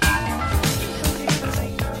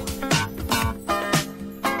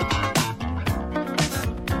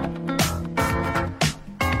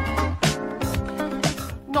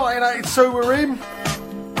 '82 we're in.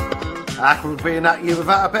 How could we be in that year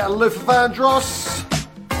without a bit of Luther Vandross?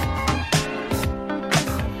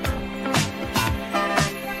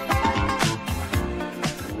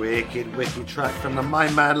 Wicked track from the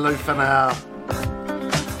main man Luther now.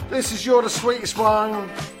 This is You're the Sweetest One.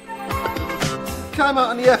 Came out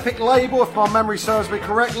on the Epic label, if my memory serves me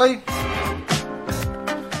correctly.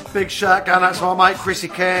 Big shout going out to my mate Chrissy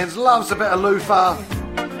Cairns. Loves a bit of Luther,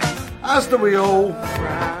 as do we all.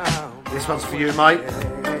 This one's for you, mate.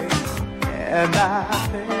 And I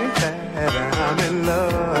think that I'm in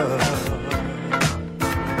love.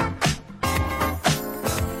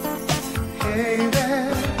 Hey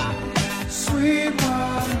there, sweet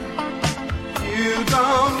one, you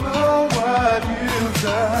don't know what you've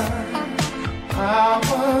done. I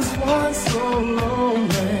was once so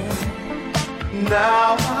lonely,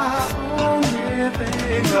 now I only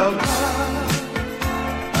think of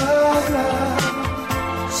love,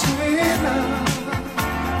 sweet love.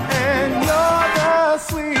 And you're the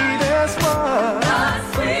sweetest one. The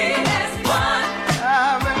sweetest one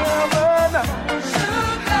I've ever known.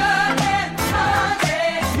 Sugar and honey.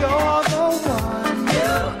 You're the one.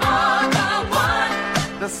 You are the one.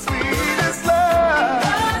 The sweetest love.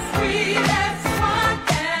 The sweetest one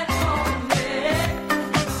and only.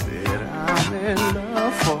 Said I'm in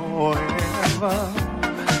love forever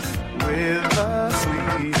with the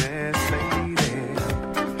sweetest lady.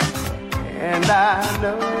 And I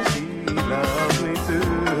know love me too.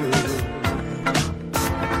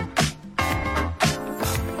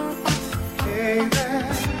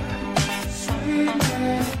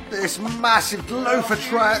 this massive Luther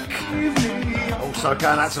track. Also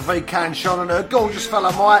going out to V Canshon and her gorgeous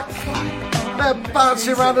fella Mike. They're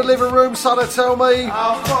bouncing around the living room, so they tell me.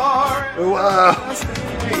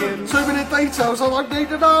 Too many details I don't need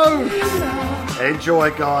to know.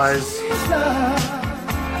 Enjoy, guys.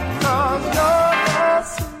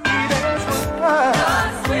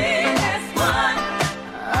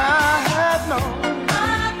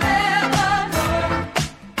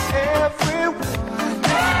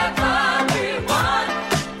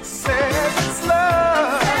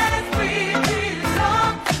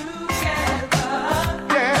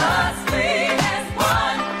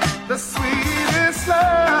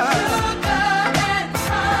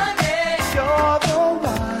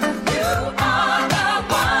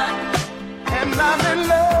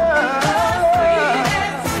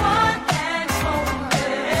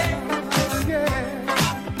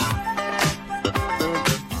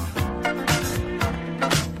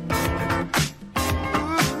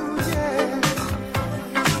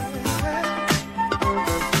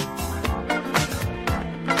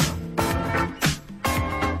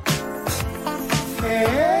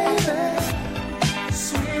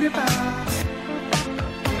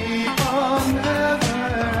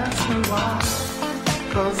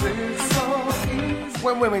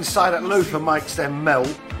 When women say that Luther makes them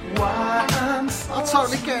melt, I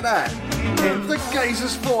totally get that. The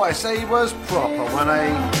geezer's voice, he was proper, wasn't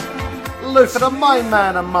he? Luther, the main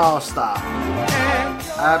man and master.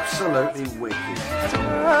 Absolutely wicked.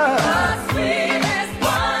 The sweetest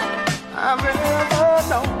one I've ever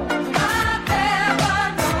known.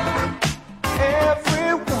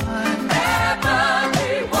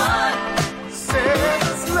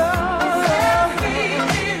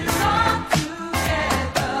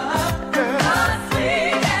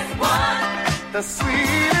 The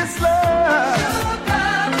sweetest love.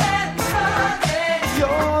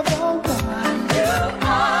 You're the one. You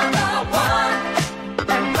are the one.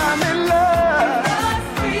 And I'm in love. The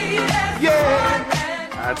sweetest yeah.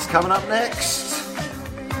 That's coming up next.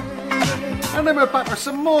 And then we're back with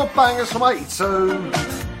some more bangers from 82.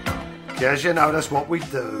 Because you know that's what we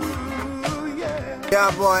do. Yeah,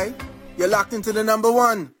 boy. You're locked into the number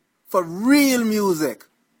one for real music.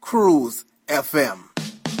 Cruise FM.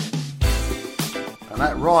 And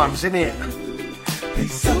that rhymes, innit? Play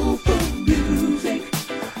soulful music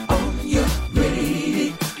on your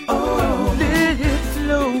radio. Let it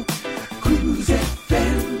flow. Cruise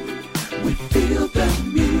FM. We feel the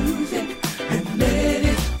music and let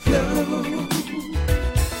it flow.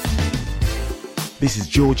 This is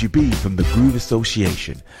Georgie B from the Groove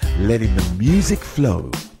Association, letting the music flow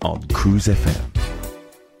on Cruise FM.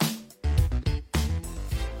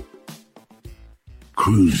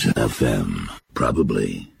 Cruise FM.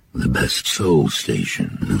 Probably the best soul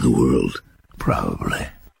station in the world. Probably.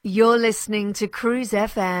 You're listening to Cruise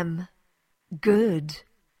FM. Good,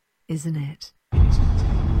 isn't it? But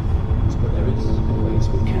there is always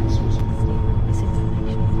with cancers.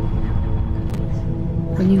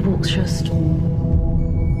 When you walk through a storm,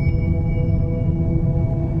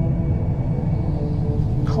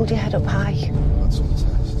 hold your head up high. That's all the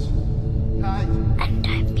tests. Hi. And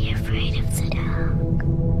don't be afraid of the dark.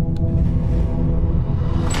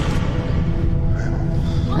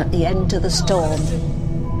 At the end of the storm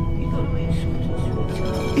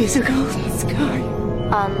is a golden sky.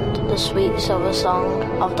 And the sweet silver song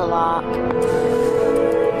of the lark.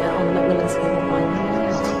 On Macmillan's Hill.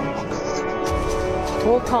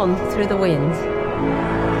 Walk on through the wind.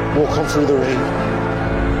 Walk on through the rain.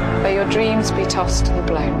 May your dreams be tossed and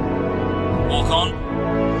blown. Walk on.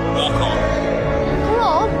 Walk on. Come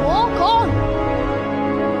on, walk on.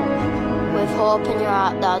 With hope in your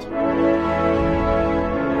heart, Dad.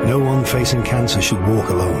 No one facing cancer should walk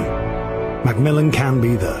alone. Macmillan can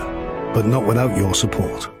be there, but not without your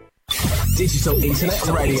support. Digital Internet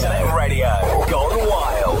Radio. Gone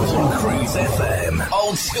wild on Cruise FM.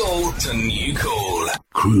 Old school to new cool.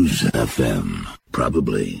 Cruise FM.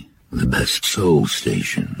 Probably the best soul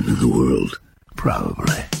station in the world.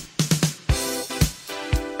 Probably.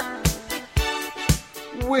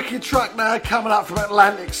 Wicked track now coming up from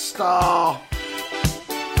Atlantic Star.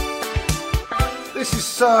 This is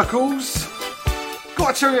Circles.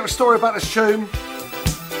 Got to tell you a story about this tune.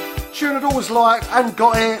 Tune I'd always liked and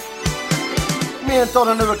got it. Me and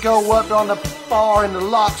Donna knew a girl worked behind the bar in the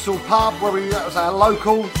Luxor pub where that was our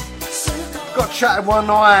local. Got chatting one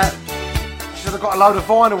night. She said, I've got a load of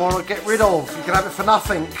vinyl I want to get rid of. You can have it for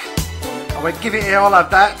nothing. I went, give it here, I'll have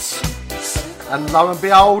that. And lo and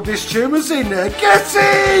behold, this tune was in there. Get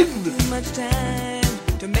in! Too much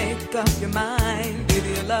time to make up your mind. Either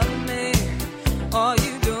you love me or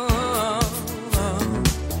you don't.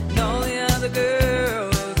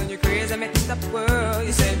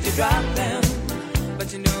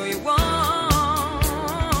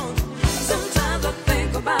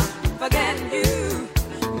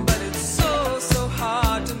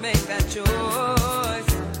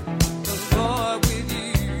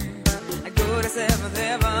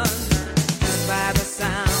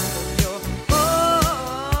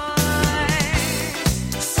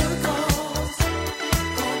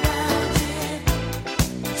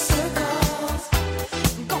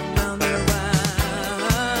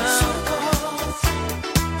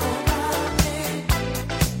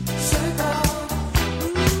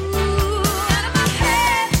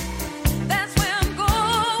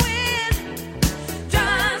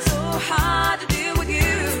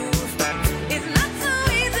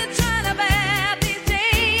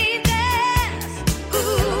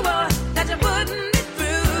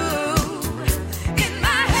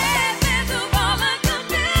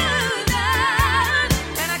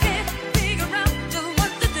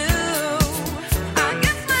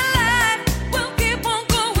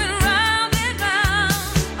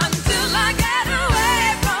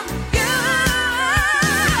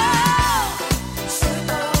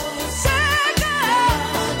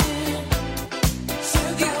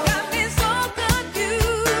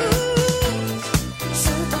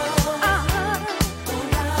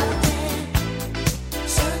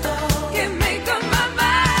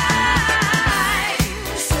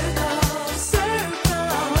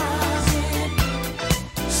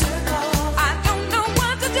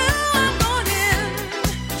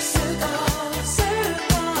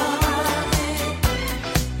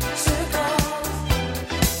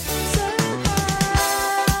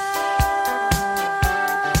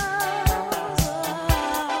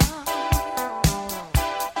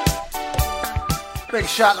 Big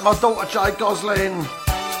shout to my daughter Jay Gosling.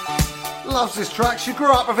 Loves this track. She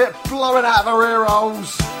grew up with it blowing out of her ear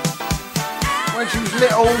holes. When she was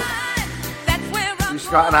little, she used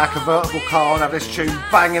to go out in our convertible car and have this tune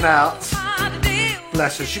banging out.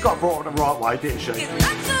 Bless her. She got brought up the right way, didn't she?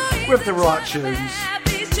 With the right tunes.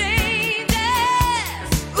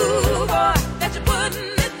 Ooh, boy, that you're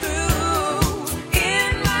putting it through.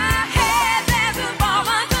 In my head, there's a ball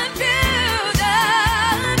of confusion,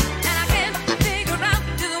 and I can't figure out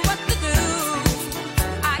just what to do.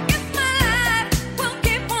 I guess my life will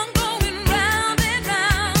keep on going round and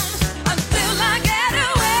round until I get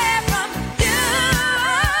away from you.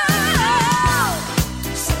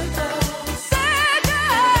 Circle,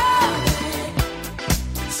 circle,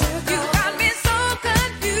 you got me so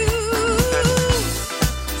confused.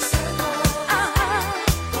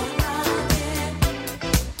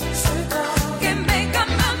 Can't make up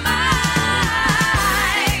my mind.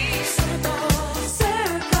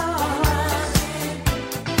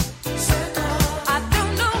 Circle, I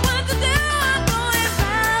don't know what to do. I'm going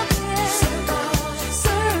round it. Circle,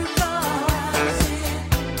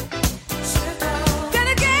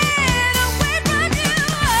 gotta get away from you.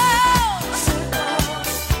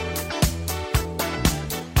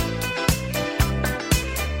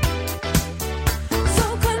 So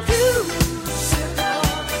confused.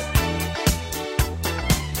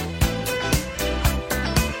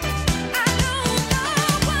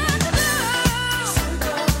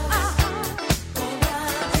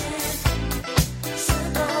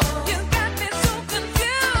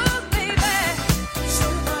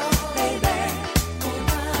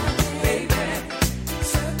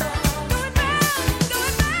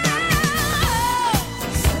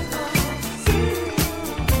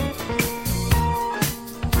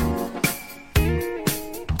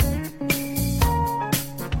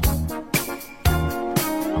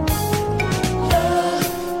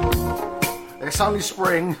 It's only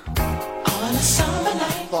spring,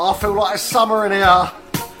 but I feel like it's summer in here.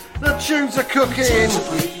 The tunes are cooking,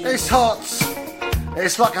 it's hot,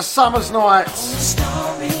 it's like a summer's night.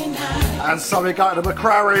 And so we go to the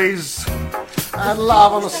McCrarries and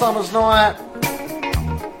love on a summer's night.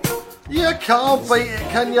 You can't beat it,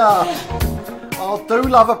 can ya? I do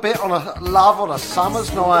love a bit on a love on a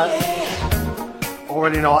summer's night. Or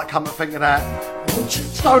any night, come to think of that.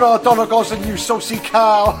 Don't I, Donna Gosling, you saucy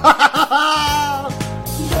cow?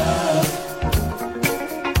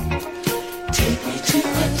 Take me to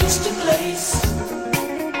a distant place,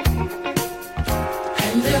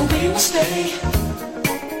 and there we will stay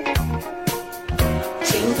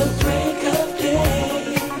till the break of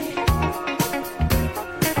day.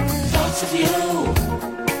 Thoughts of you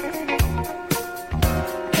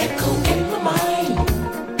echo in my mind,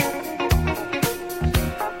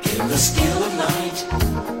 in the still of night,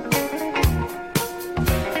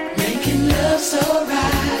 making love so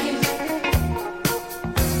right.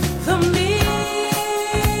 The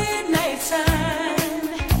midnight sun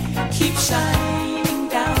keeps shining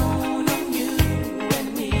down on you and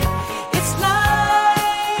me. It's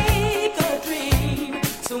like a dream,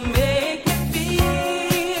 so make me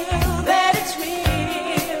feel that it's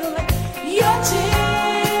real. Your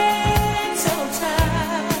gentle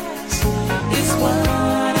touch is what I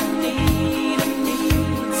need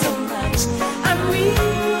so much. I'm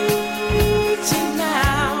reaching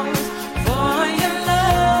out for your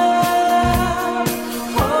love.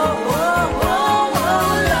 Oh, oh, oh,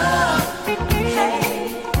 oh, love.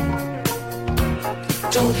 Hey,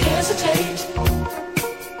 don't hesitate.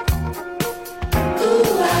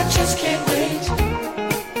 Ooh, I just can't wait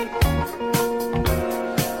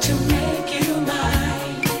to make you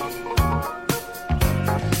mine.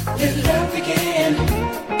 Let love begin.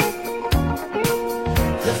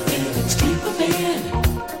 The feelings deep within.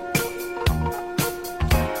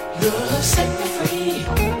 Love set me free.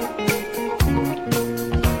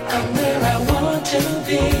 I'm where I want to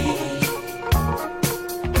be.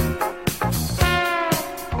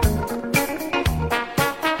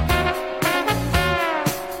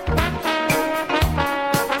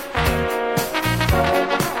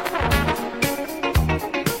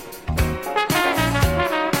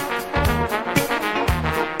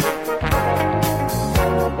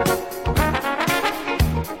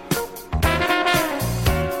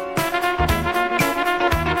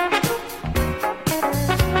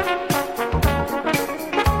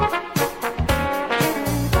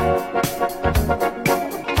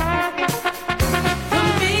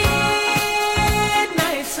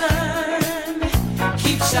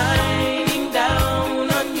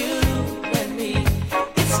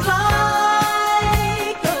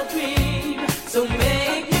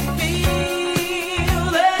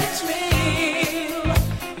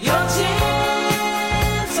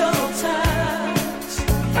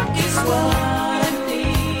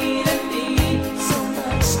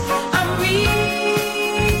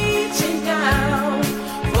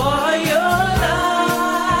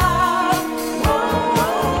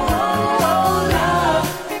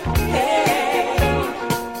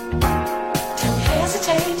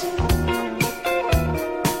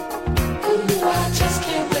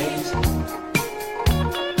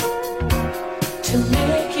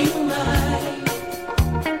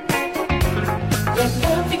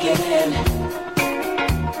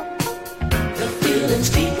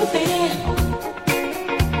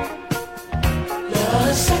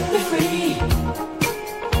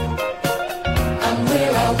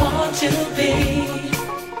 want to be.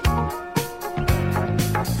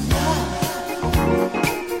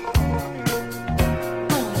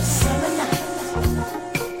 On a summer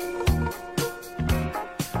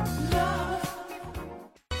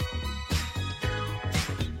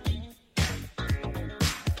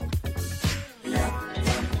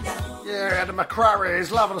Yeah, the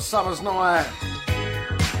McCrarries, loving a summer's night.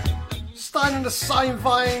 Staying in the same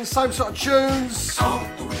vein, same sort of tunes.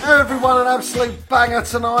 Everyone an absolute banger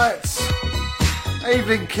tonight.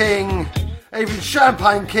 Evening King, even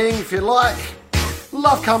Champagne King if you like.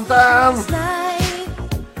 Love Come Down.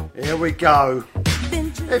 Here we go.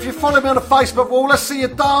 If you follow me on the Facebook wall, let's see you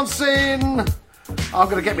dancing. I'm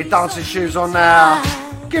going to get my dancing shoes on now.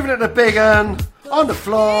 Giving it a big un, on the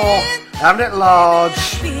floor, having it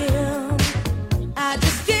large.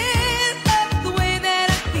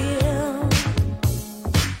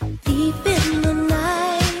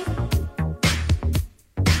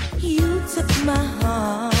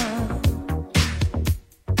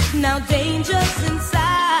 Now danger's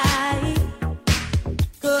inside,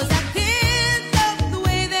 'cause I can't stop the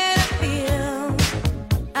way that I feel.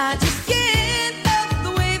 I just can't stop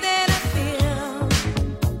the way that I feel.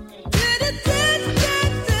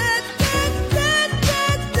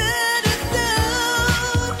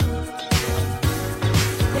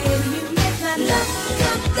 Baby, you make my love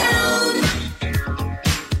come down.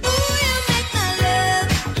 Ooh, you make my love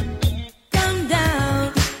come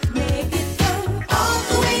down. Make it come all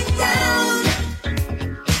the way down.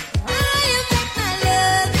 Ah, you make my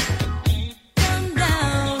love come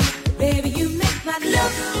down. Baby, you make my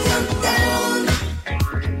love come down.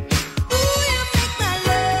 Ooh, you make my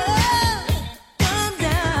love come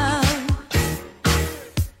down.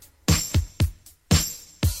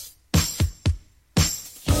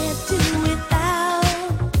 Can't do without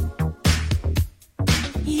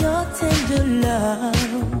your tender love.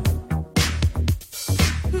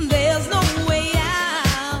 There's no way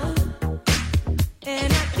out, and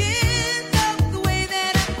I can't stop the way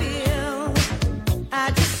that I feel.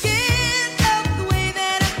 I just can't stop the way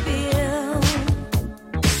that I feel.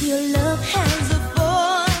 Your love has a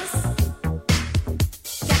force,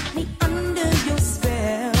 got me under your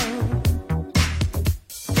spell.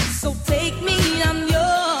 So take me, I'm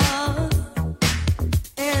yours,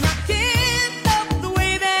 and I can't stop the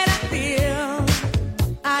way that I feel.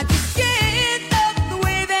 I just can't stop the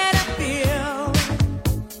way that I feel.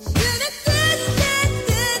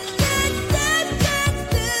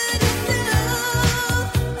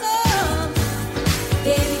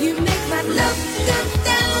 Baby, you make my love come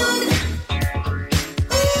down.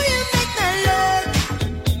 Ooh, you make my love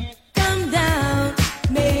come down.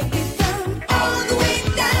 Make it come all the way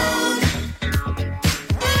down.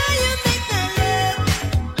 Ah, you make my love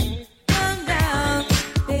come down.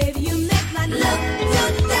 Baby, you make my love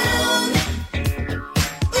come down.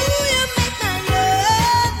 Ooh, you make my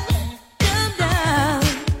love come down.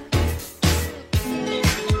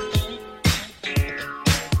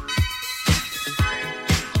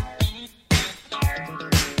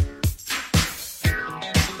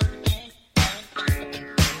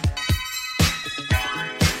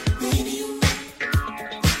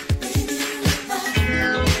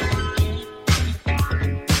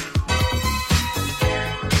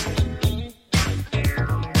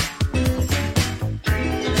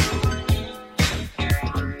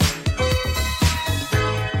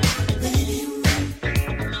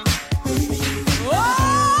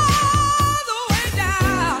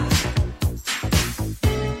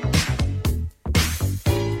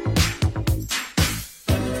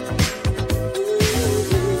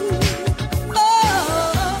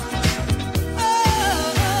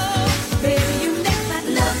 Baby, you make my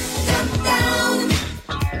love come down.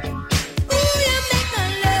 Ooh, you make my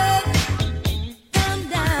love come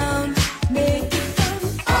down. Make it come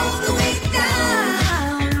all the way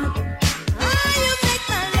down. Ah, you make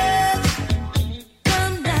my love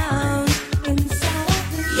come down inside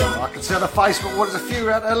your. I can see on the Facebook wall, there's a few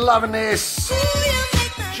out there loving this.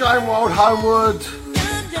 Jane Wild Homewood,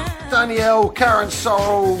 Danielle, Karen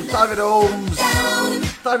Sorrell, David Holmes,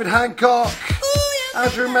 David Hancock,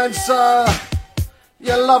 Andrew Mensah.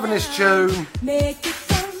 You're loving this tune. Make it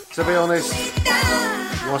come To be honest,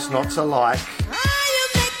 what's not to like?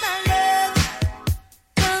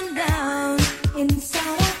 come down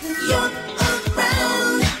inside your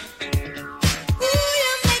around. Ooh,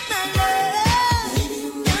 you make my love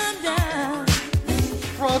come down.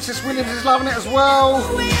 Francis Williams is loving it as well.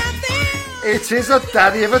 It is a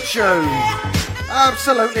daddy of a tune.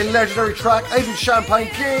 Absolutely legendary track. Even Champagne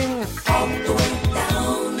King.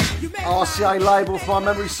 RCA label, if my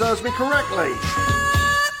memory serves me correctly.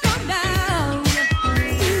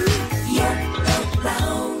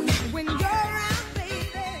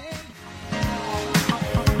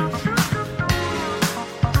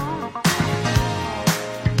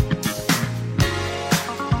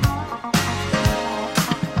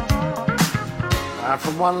 And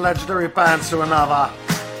from one legendary band to another.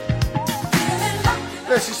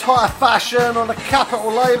 This is High Fashion on a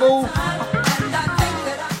Capital label.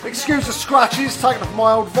 Excuse the scratches taken off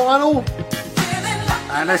my old vinyl.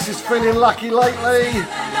 And this is Feeling Lucky Lately.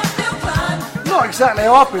 Not exactly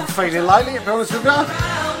how I've been feeling lately, to be honest with you.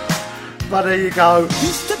 But there you go.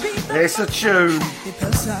 It's a tune.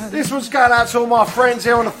 This one's going out to all my friends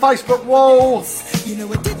here on the Facebook wall.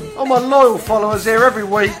 All my loyal followers here every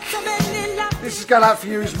week. This is going out for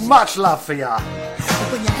you. It's much love for ya.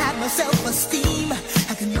 When you have no self-esteem,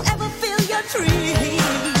 how can you ever feel your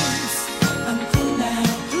dreams? I'm cool now.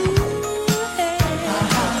 Ooh, hey.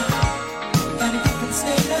 Got a different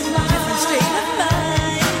state of mind.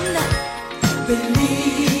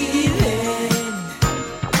 Believing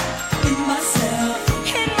in myself.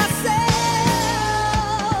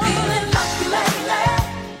 Feeling lucky lately.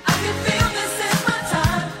 I can feel this is my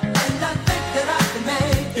time, and I think that I can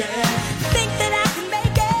make it. Think that I can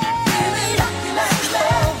make it. Feeling lucky lately.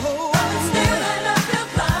 I'm still in a feel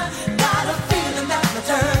blind. Got a feeling that my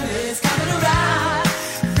turn is coming around.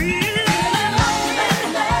 Feeling lucky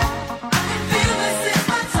lately. I can feel this is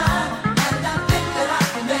my time, and I think that I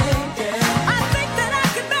can make it. I think that I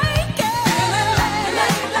can make it. Feeling lucky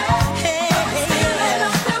lately. I'm still in a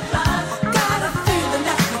feel blind. Got a feeling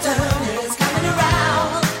that my turn is coming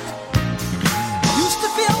around. Used to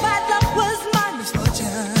feel bad luck was my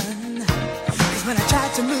misfortune. 'Cause when I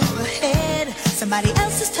tried to move ahead, somebody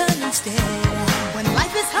else's turn instead. When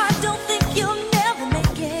life is hard, don't think you'll never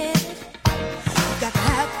make it. You got to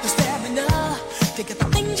have the stamina to get the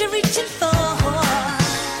things you're reaching for.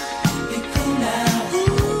 Be cool now.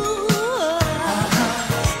 Ooh,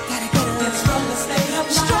 gotta get stronger state of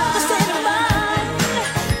mind. Stronger state of mind.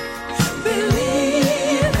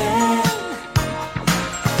 Believing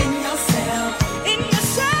in yourself. In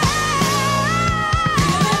yourself.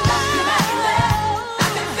 Feeling lucky lately. I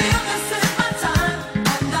can feel this is my time,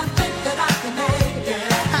 and I think that I can make it.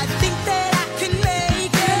 I think that I can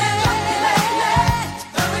make it. Feeling lucky lately.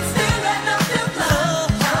 Though it's still enough to blow.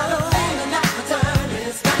 Got a feeling that my turn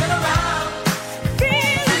is coming around.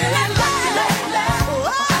 Feeling lucky lately. I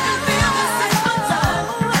can feel this is my time,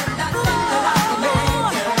 and I think that I can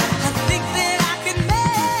make it. I think that I can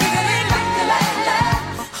make it. Feeling lucky lately.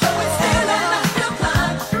 Though it's still enough to blow.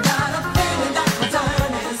 Got a feeling that my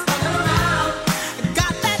turn is coming around.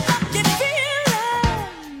 Got that lucky feeling,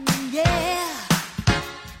 yeah.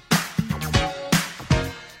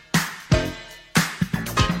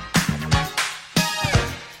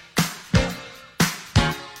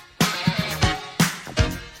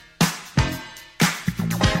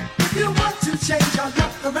 If you want to change your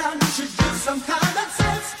look around, you should use some common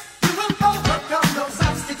sense. You will overcome those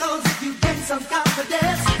obstacles if you gain some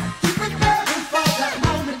confidence. Keep preparing for that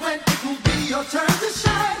moment when it will be your turn to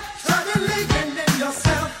shine. Start believing in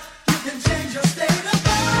yourself. You can change your state of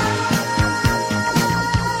mind.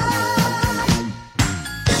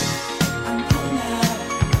 I'm cool now.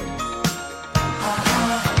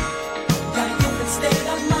 Got a different state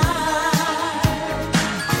of mind.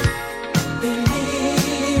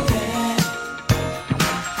 Believing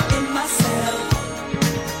in myself.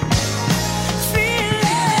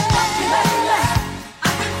 Feeling lucky lately.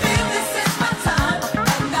 I can feel this is my time,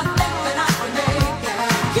 and I think that I can make it.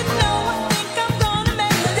 You know I think I'm gonna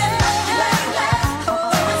make it. Lucky lately.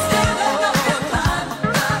 Oh, it's still enough to climb.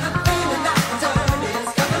 Got a feeling that my turn is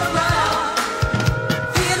coming around.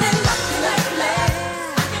 Feeling lucky lately.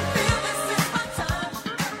 I can feel this is my time,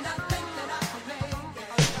 and I think that I can make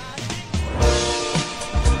it.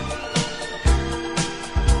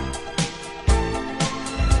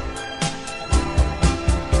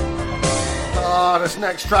 This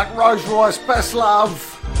next track, Rose Royce, Best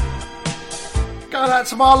Love. Going out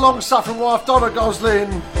to my long-suffering wife, Donna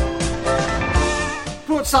Gosling.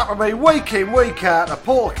 Puts up with me week in, week out, a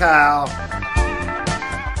poor cow.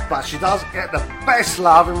 But she does get the best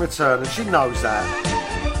love in return, and she knows that.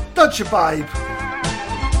 Don't you, babe?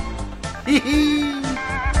 Hee hee.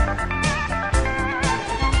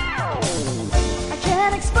 I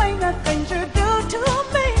can't explain the things you do to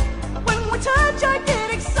me. When we touch, I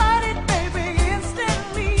get excited, baby,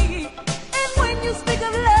 instantly. And when you speak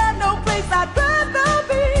of love, no place I'd rather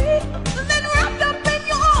be than wrapped up in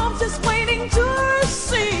your arms, just waiting to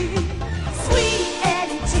receive. Sweet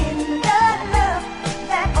and tender love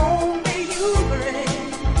that only you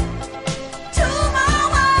bring to my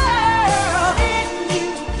world. And you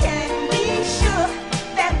can be sure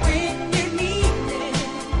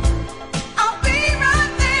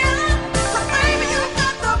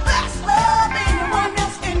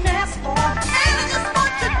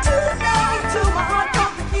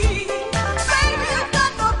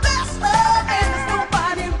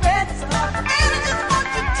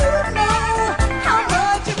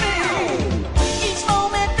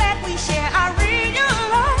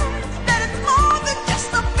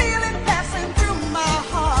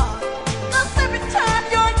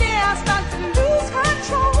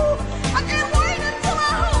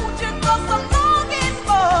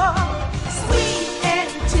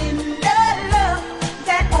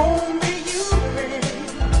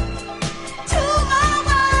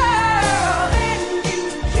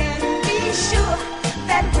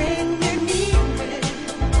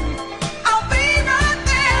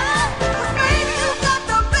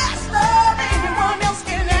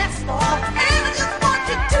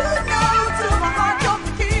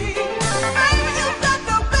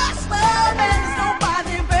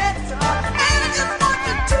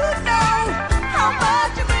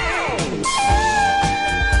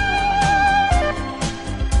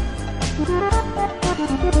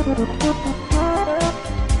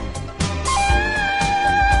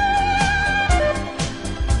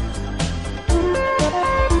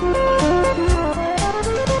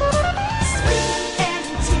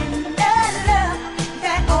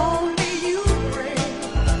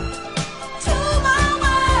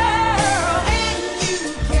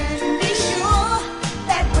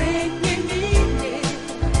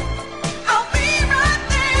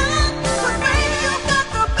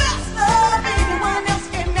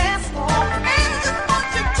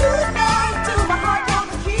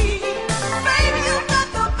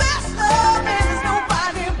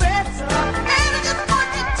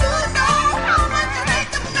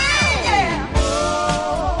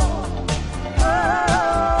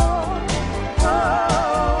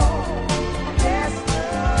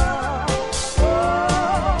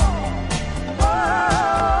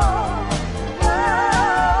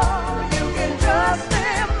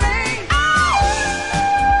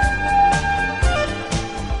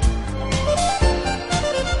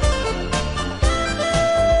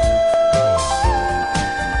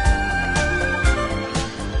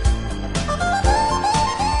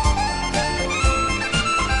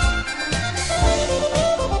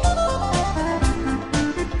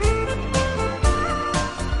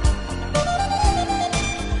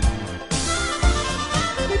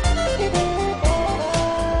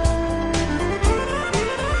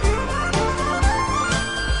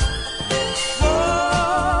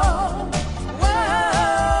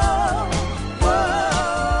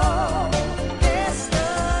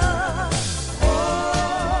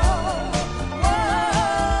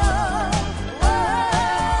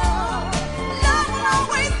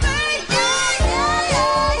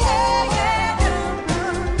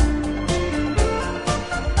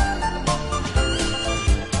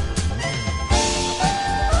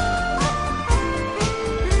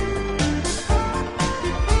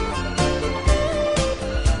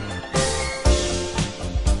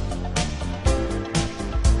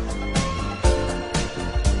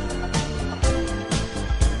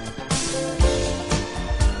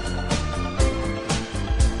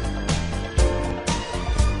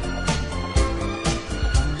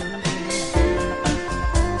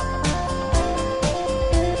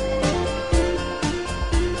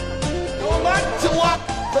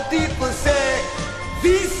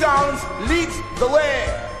leads the way.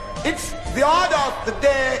 It's the order of the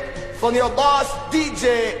day from your boss,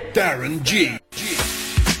 DJ Darren G.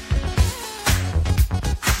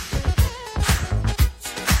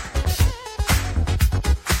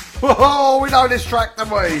 Oh, we know this track, don't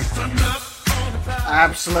we?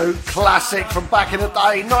 Absolute classic from back in the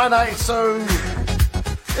day, 1982.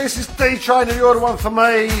 This is D-Train and You're the One for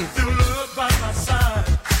Me.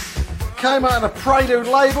 Came out on a Prelude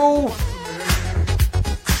label.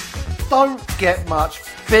 Don't get much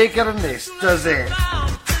bigger than this, does it?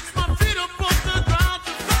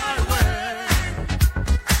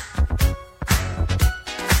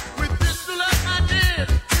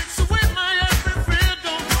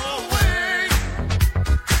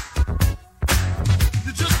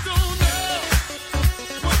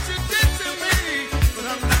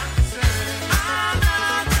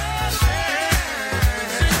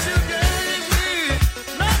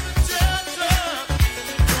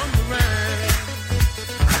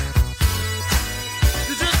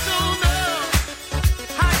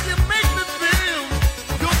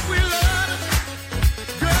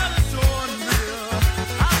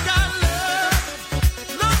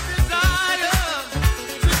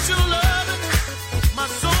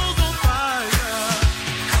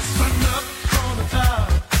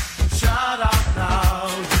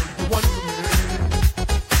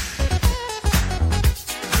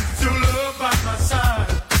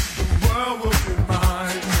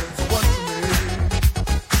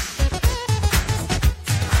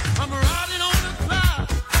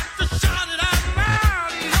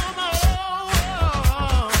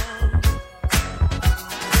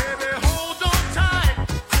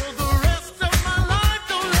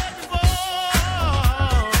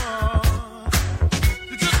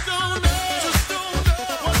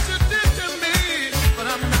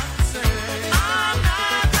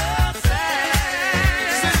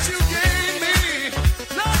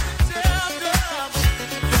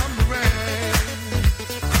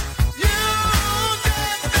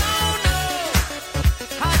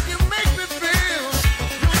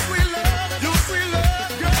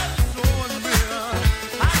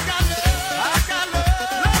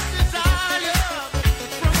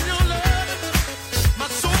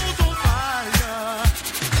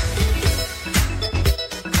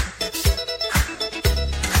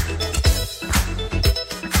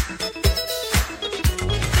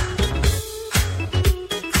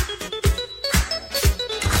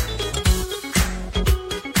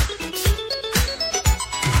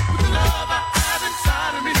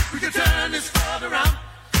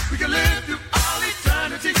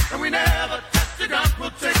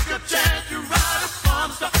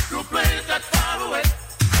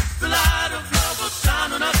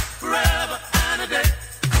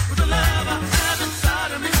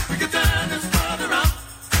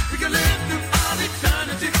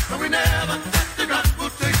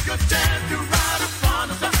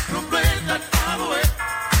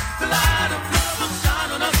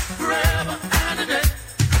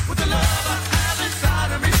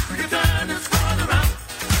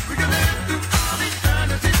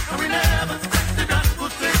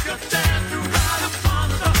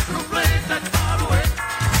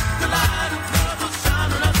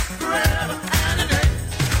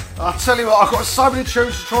 tell you what, I've got so many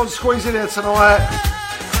tunes to try and squeeze in here tonight.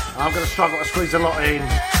 I'm going to struggle to squeeze a lot in.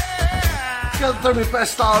 Going to do my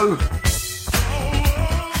best though.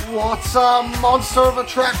 What a monster of a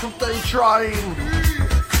track from D-Train.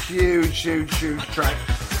 Huge track.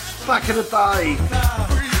 Back in the day.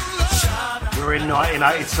 We're in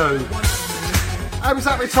 1982. How was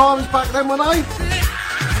happy times back then, weren't they?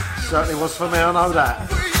 Certainly was for me, I know that.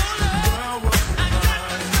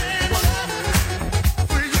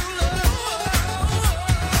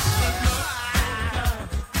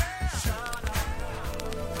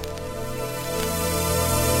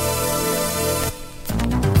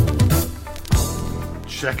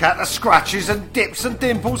 Check out the scratches and dips and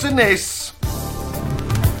dimples in this.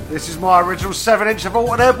 This is my original 7-inch of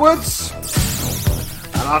Alton Edwards.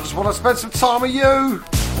 And I just want to spend some time with you.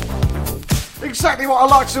 Exactly what I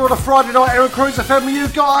like to do on a Friday night here on Cruise FM with you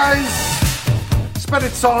guys.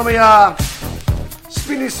 Spending time here,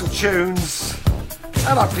 spinning some tunes,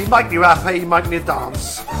 and hopefully making you happy, making you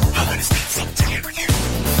dance. I'm going to spend some time with you.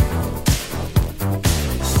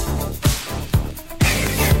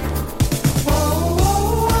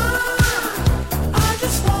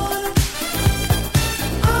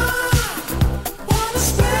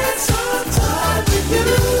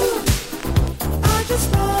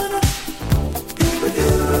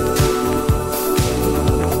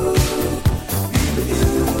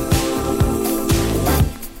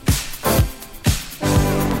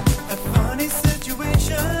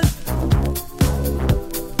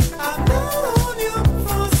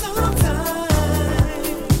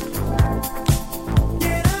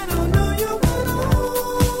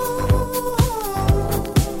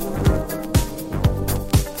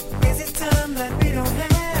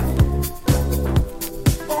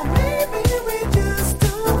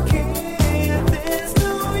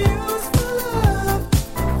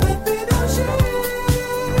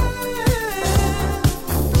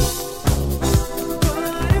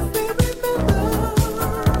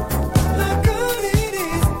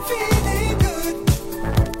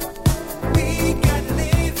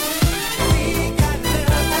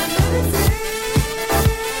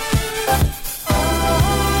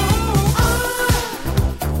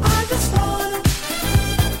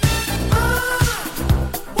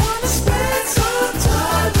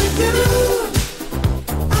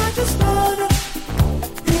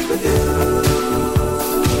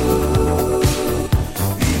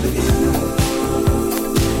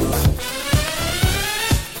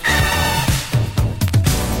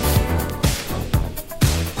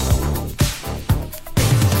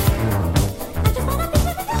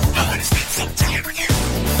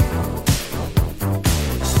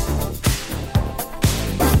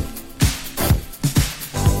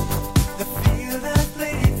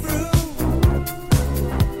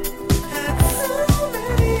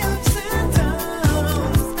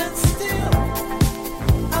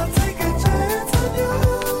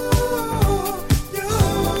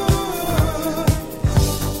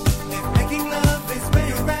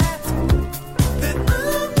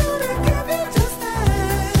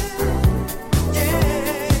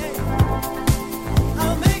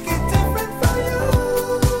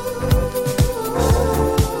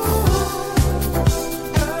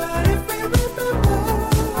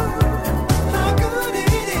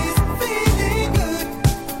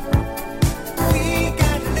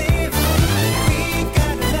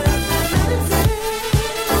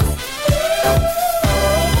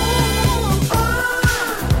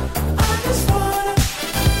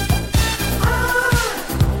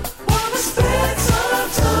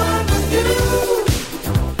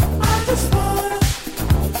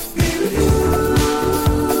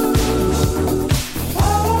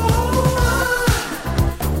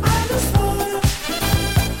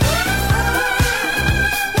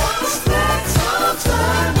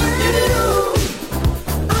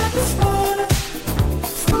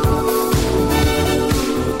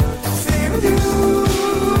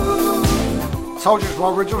 Told you it's my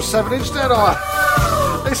original 7-inch, didn't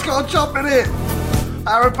I? It's got a jump in it.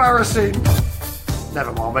 How embarrassing.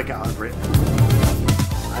 Never mind, we'll get over it.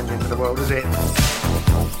 And into the world, is it?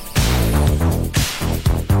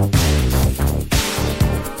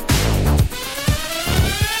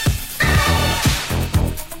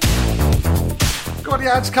 Got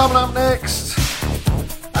the ads coming up next.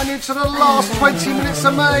 And into the last 20 minutes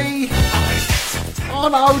of me. Oh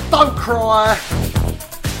no, don't cry.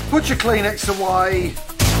 Put your Kleenex away.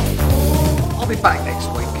 I'll be back next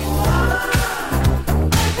week.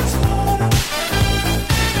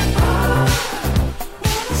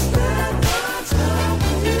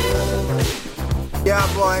 Yeah,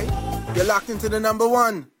 boy. You're locked into the number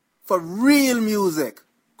one for real music.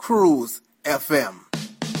 Cruise FM.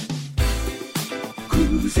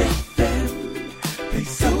 Cruise FM, play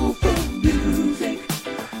soulful music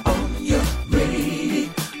on your radio.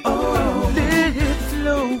 Let it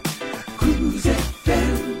flow. Cruise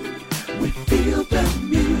FM, we feel the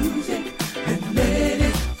music and let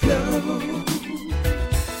it flow.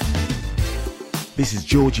 This is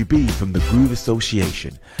Georgie B from the Groove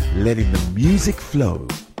Association, letting the music flow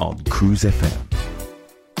on Cruise FM.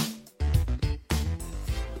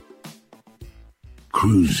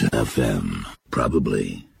 Cruise FM,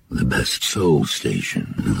 probably the best soul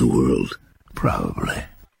station in the world. Probably.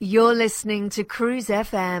 You're listening to Cruise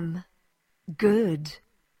FM. Good,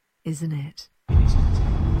 isn't it? But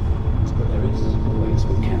there is always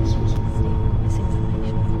with cancers.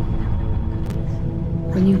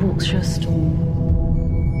 When you walk through a storm,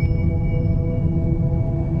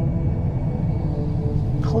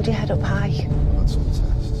 hold your head up high. That's all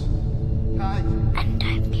tests. Hi. And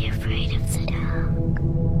don't be afraid of the dark.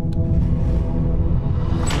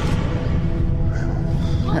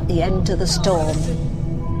 At the end of the storm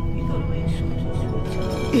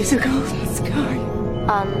is a golden sky.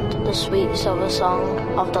 And the sweet silver song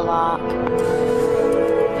of the lark.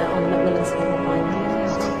 On Macmillan's Hill.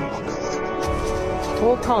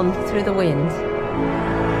 Walk on through the wind.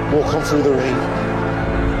 Walk on through the rain.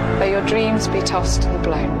 May your dreams be tossed and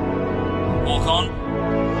blown. Walk on.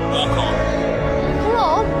 Walk on. Come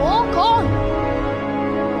on, walk on.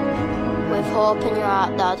 With hope in your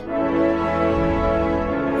heart, Dad.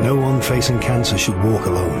 No one facing cancer should walk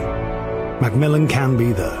alone. Macmillan can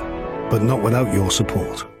be there, but not without your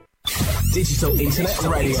support. Digital Internet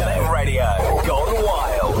Radio. Gone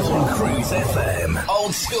wild on Cruise FM.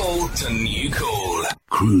 Old school to new cool.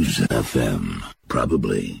 Cruise FM,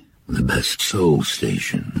 probably the best soul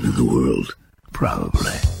station in the world.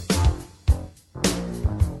 Probably.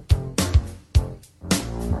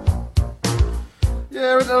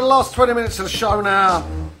 Yeah, we're into the last 20 minutes of the show now.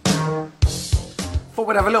 Thought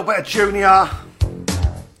we'd have a little bit of Junior.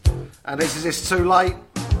 And this is It's Too Late.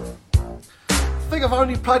 I think I've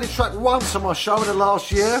only played the track once on my show in the last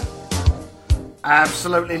year.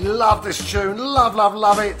 Absolutely love this tune. Love, love,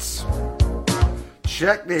 love it.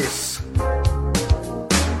 Check this.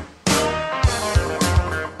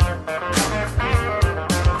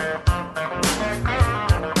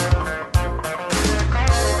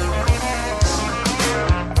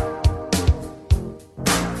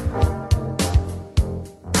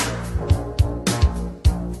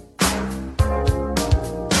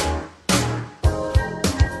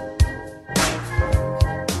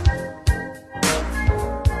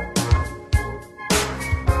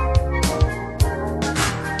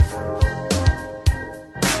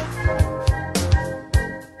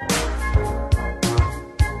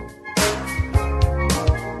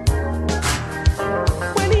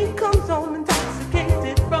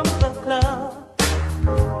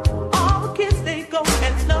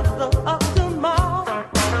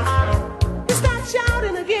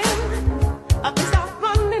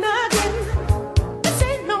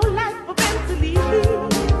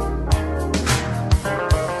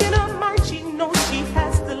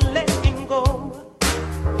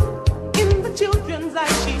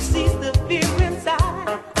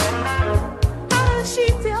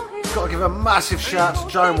 Massive shout to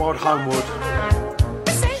Joan Wild Homewood.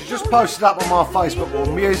 She just posted up on my Facebook wall,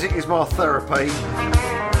 music is my therapy.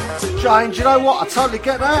 Jane, do you know what? I totally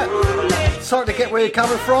get that. Totally get where you're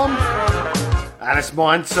coming from. And it's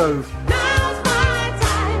mine too.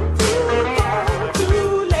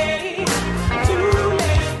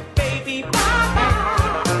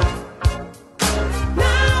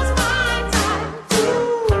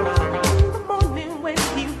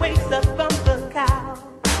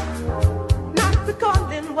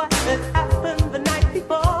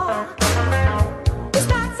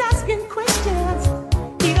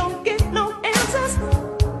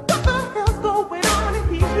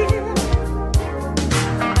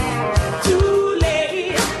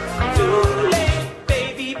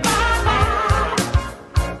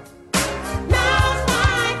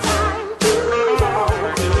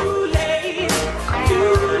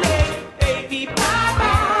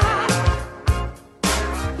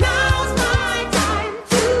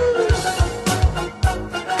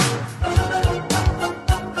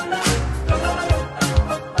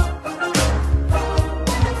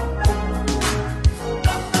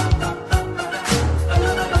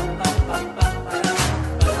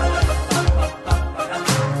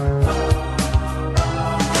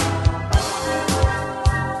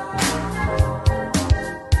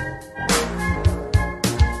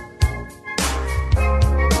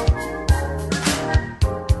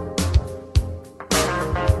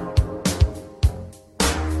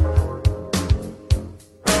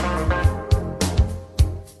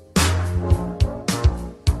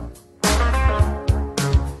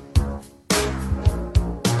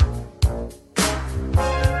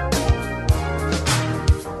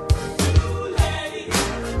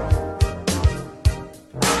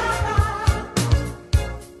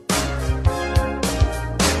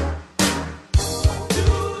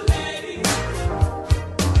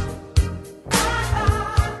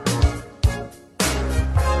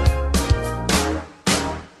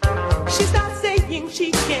 saying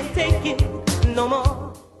she can't take it no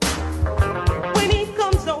more. When he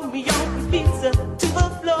comes home, he always beats her to the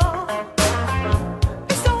floor.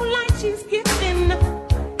 It's so like she's giving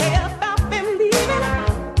hey, about them leaving.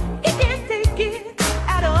 He can't take it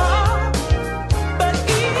at all. But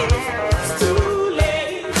it's too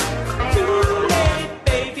late,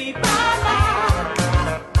 baby,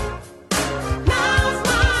 bye-bye. Now's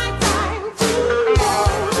my time, too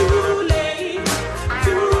late,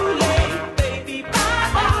 baby,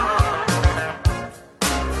 bye-bye.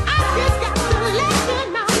 I just got to let you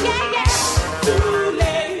know, yeah, yeah. Too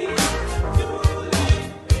late,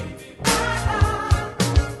 baby,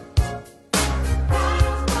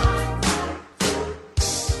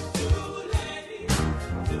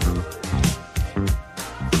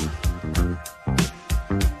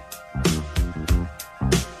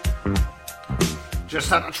 Just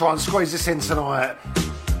had to try and squeeze this in tonight.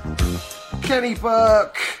 Kenny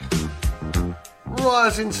Burke,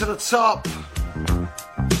 rising to the top,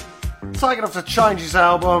 taking off the Changes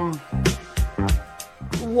album.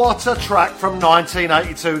 What a track from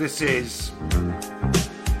 1982 this is.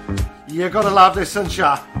 You gotta love this, ain't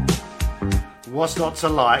ya? What's not to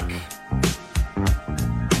like?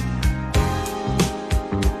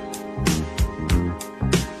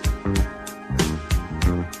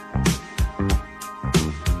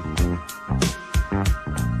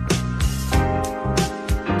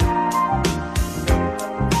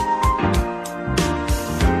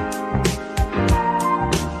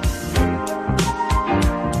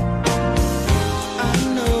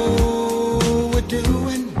 I know we're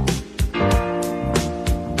doing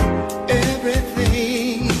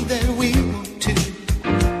everything that we want to.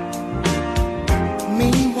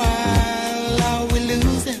 Meanwhile, are we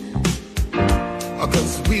losing?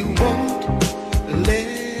 'Cause we won't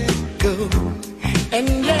let go.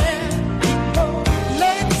 And yeah,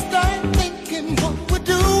 let's start thinking what we're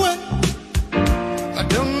doing.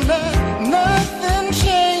 Don't let nothing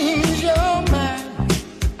change your mind.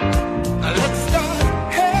 Let's start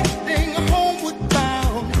heading homeward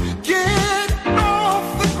bound. Get off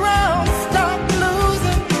the ground. Stop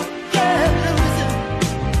losing. Yeah, losing.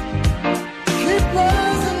 Keep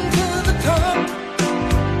rising to the top.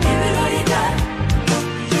 Give it all you got.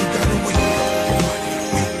 You gotta wake up your body,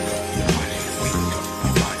 wake up your body, wake up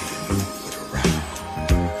your body and move it around.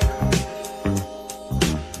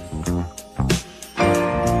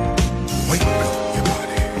 Wake up your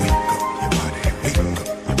body, wake up your body, wake up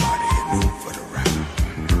your body and move it around.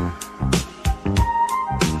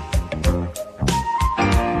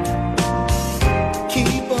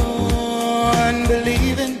 Keep on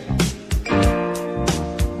believing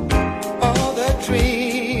all the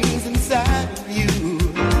dreams inside of you,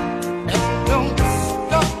 and don't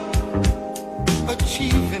stop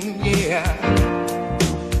achieving, yeah.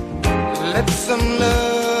 Let some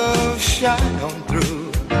love shine on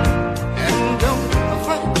through, and don't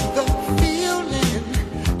fight the feeling.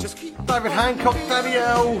 Just keep David Hancock, Danny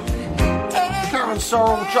L, Karen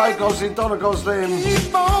Sorrell, Jay Gosling, Donna Gosling.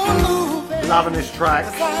 on moving. Loving this track.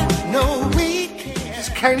 No, we can't. It's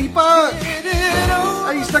Kenny Burke.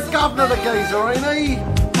 He's the governor of the geezer, ain't he?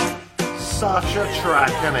 Such a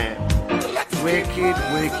track, isn't it? Wicked,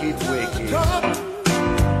 wicked, wicked.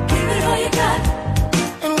 Give it all you got.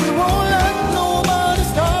 And we won't let nobody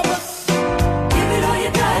stop us. Give it all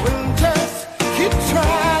you got. We'll just keep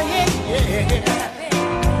trying, yeah.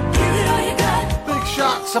 Give it all you got. Big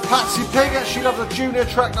shout to Patsy Piggott. She loved the junior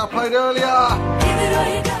track that I played earlier. Give it all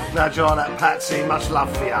you got. Now, do you like that, Patsy? Much love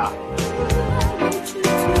for ya. Give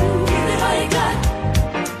it all you got.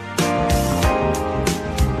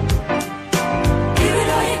 Give it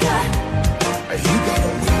all you got. You gotta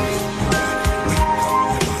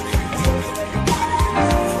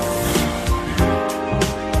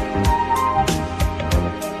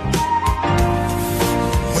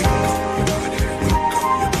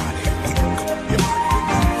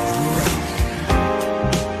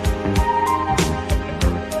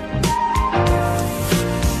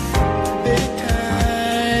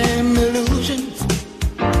Bedtime illusions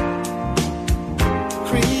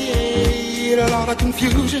create a lot of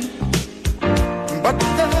confusion, but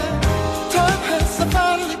the time has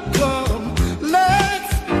finally come.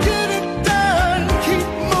 Let's get it done. Keep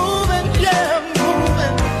moving, yeah,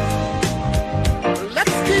 moving.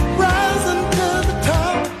 Let's keep rising to the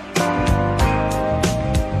top,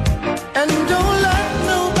 and don't let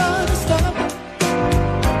nobody stop.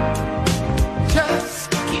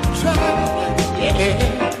 Just keep trying,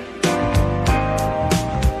 yeah.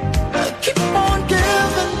 Keep on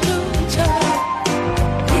giving to each other.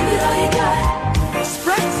 Give it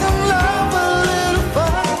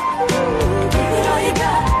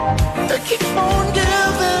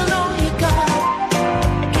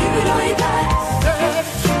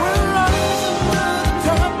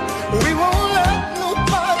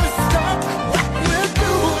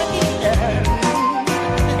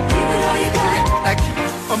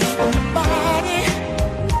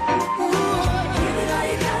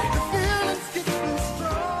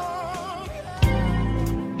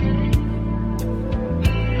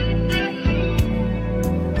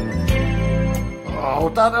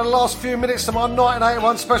last few minutes of my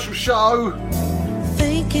 1981 special show.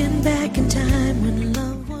 Thinking back in time when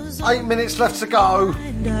love was 8 minutes left to go.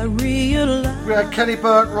 and I realized We had Kenny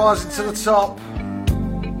Burke rising to the top.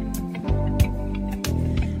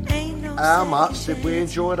 How much did we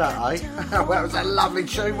enjoy that, eh? Well, that was a lovely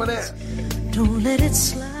tune, wasn't it? don't let it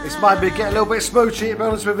slide. It's made me get a little bit smoochy, to be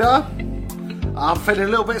honest with you. I'm feeling a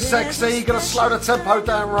little bit sexy. Gonna slow the tempo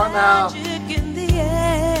down right now. In the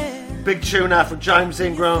air, Big tune now from James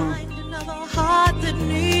Ingram heart that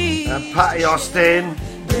needs and Patty Austin.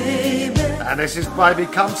 baby. And this is Baby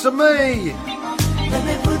Come to Me. Let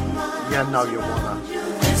me put my Yeah, know you wanna.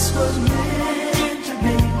 this was meant to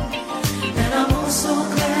be. And I'm oh so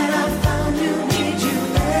glad I found you, need you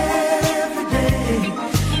every day.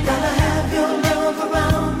 Gotta have your love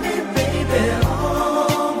around me, baby,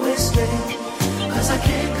 always stay. 'Cause I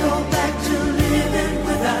can't go back to living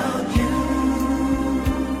without you.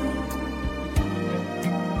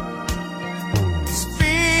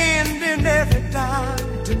 Spending every dime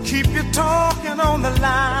to keep you talking on the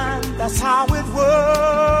line. That's how it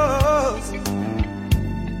was.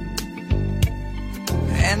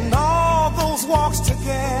 And all those walks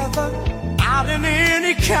together out in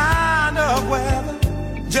any kind of weather,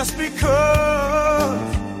 just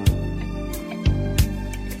because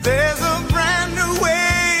there's a brand new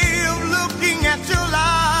way of looking at your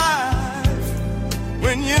life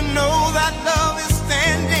when you know that love is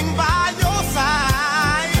standing by your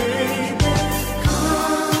side.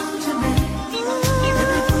 Come to me. Let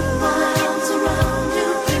me put my arms around you.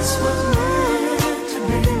 This was meant to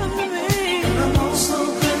be. And I'm oh so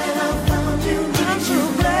glad I found you. I'm so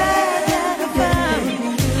glad that I found you.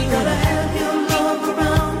 Gotta have your love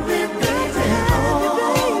around me, baby,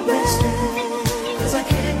 always stay. 'Cause I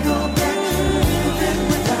can't go back to living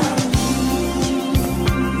without you.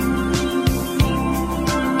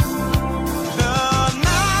 The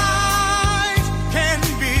night can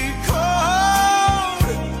be cold.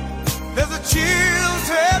 There's a chill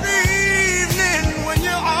to every evening when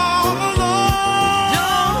you're all alone.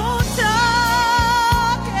 Don't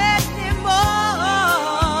talk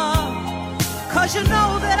anymore, 'cause you know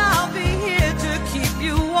that I'll be here to keep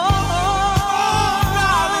you warm.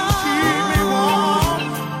 Darling, keep me warm.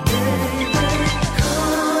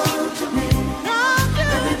 Come to me.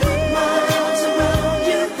 Let me put my arms around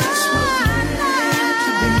you. This was meant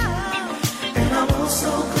to be. And I'm oh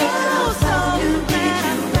so glad I found you. Need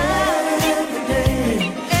you every day.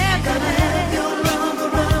 Gotta have your love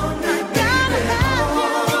around me, baby,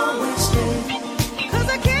 always stay. 'Cause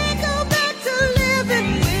I can't go back to living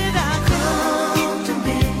without you. Come to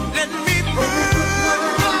me. Let me put my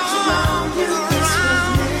arms around you.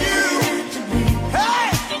 Hey,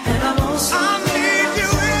 And I'm oh so I need you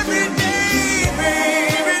every day,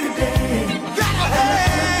 baby. Gotta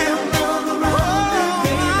have your love around me,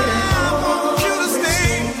 baby. I want you to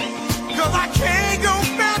stay, 'cause I can't go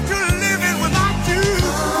back to living without you.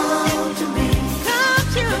 come to me. Come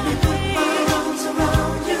to me. Put my arms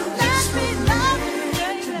around you. Let me love you,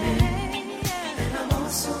 baby. And I'm oh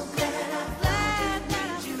so glad I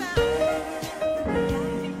found you.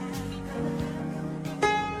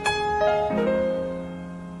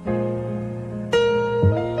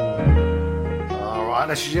 Alright,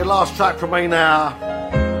 this is your last track from me now.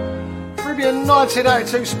 Caribbean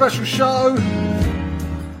 1982 special show.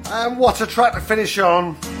 And what a track to finish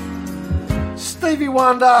on. Stevie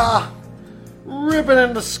Wonder, Ribbon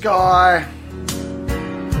in the Sky.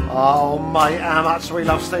 Oh mate, how much we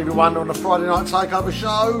love Stevie Wonder on the Friday Night Takeover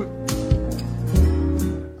show.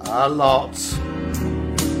 A lot.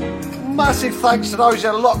 Massive thanks to those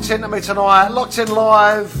that are locked into me tonight, locked in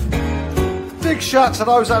live. Big shout to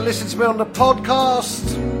those that listen to me on the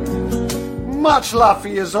podcast. Much love for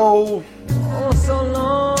yous all. Oh, so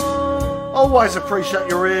long Always appreciate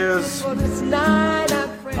your ears. for this night I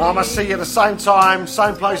pray. I'ma see you at the same time,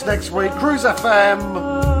 same place next week. Cruise FM.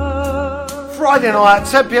 Friday night,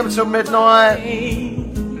 10 p.m. till midnight.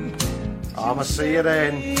 I'ma see you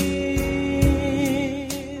then.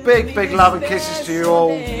 Big, big love and kisses to you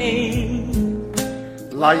all.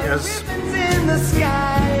 Laters. In the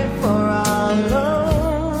sky for our love.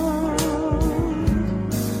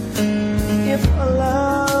 If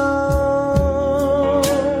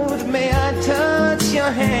allowed, may I touch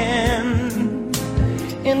your hand?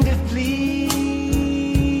 And if please,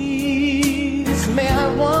 may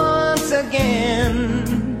I once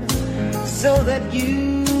again, so that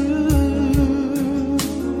you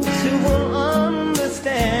too will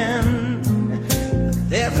understand.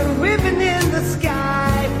 There's a ribbon in the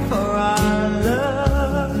sky for our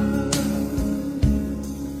love.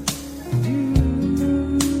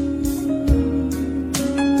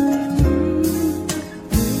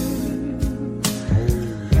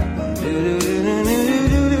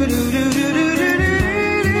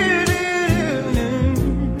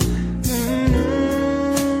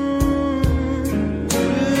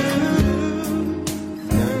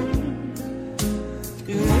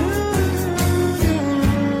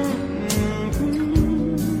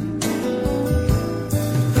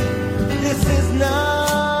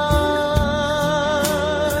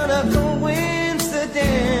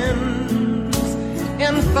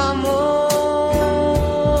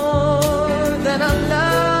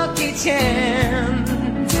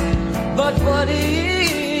 chance. But what is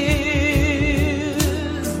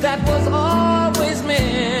that was always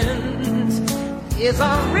meant is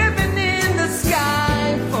a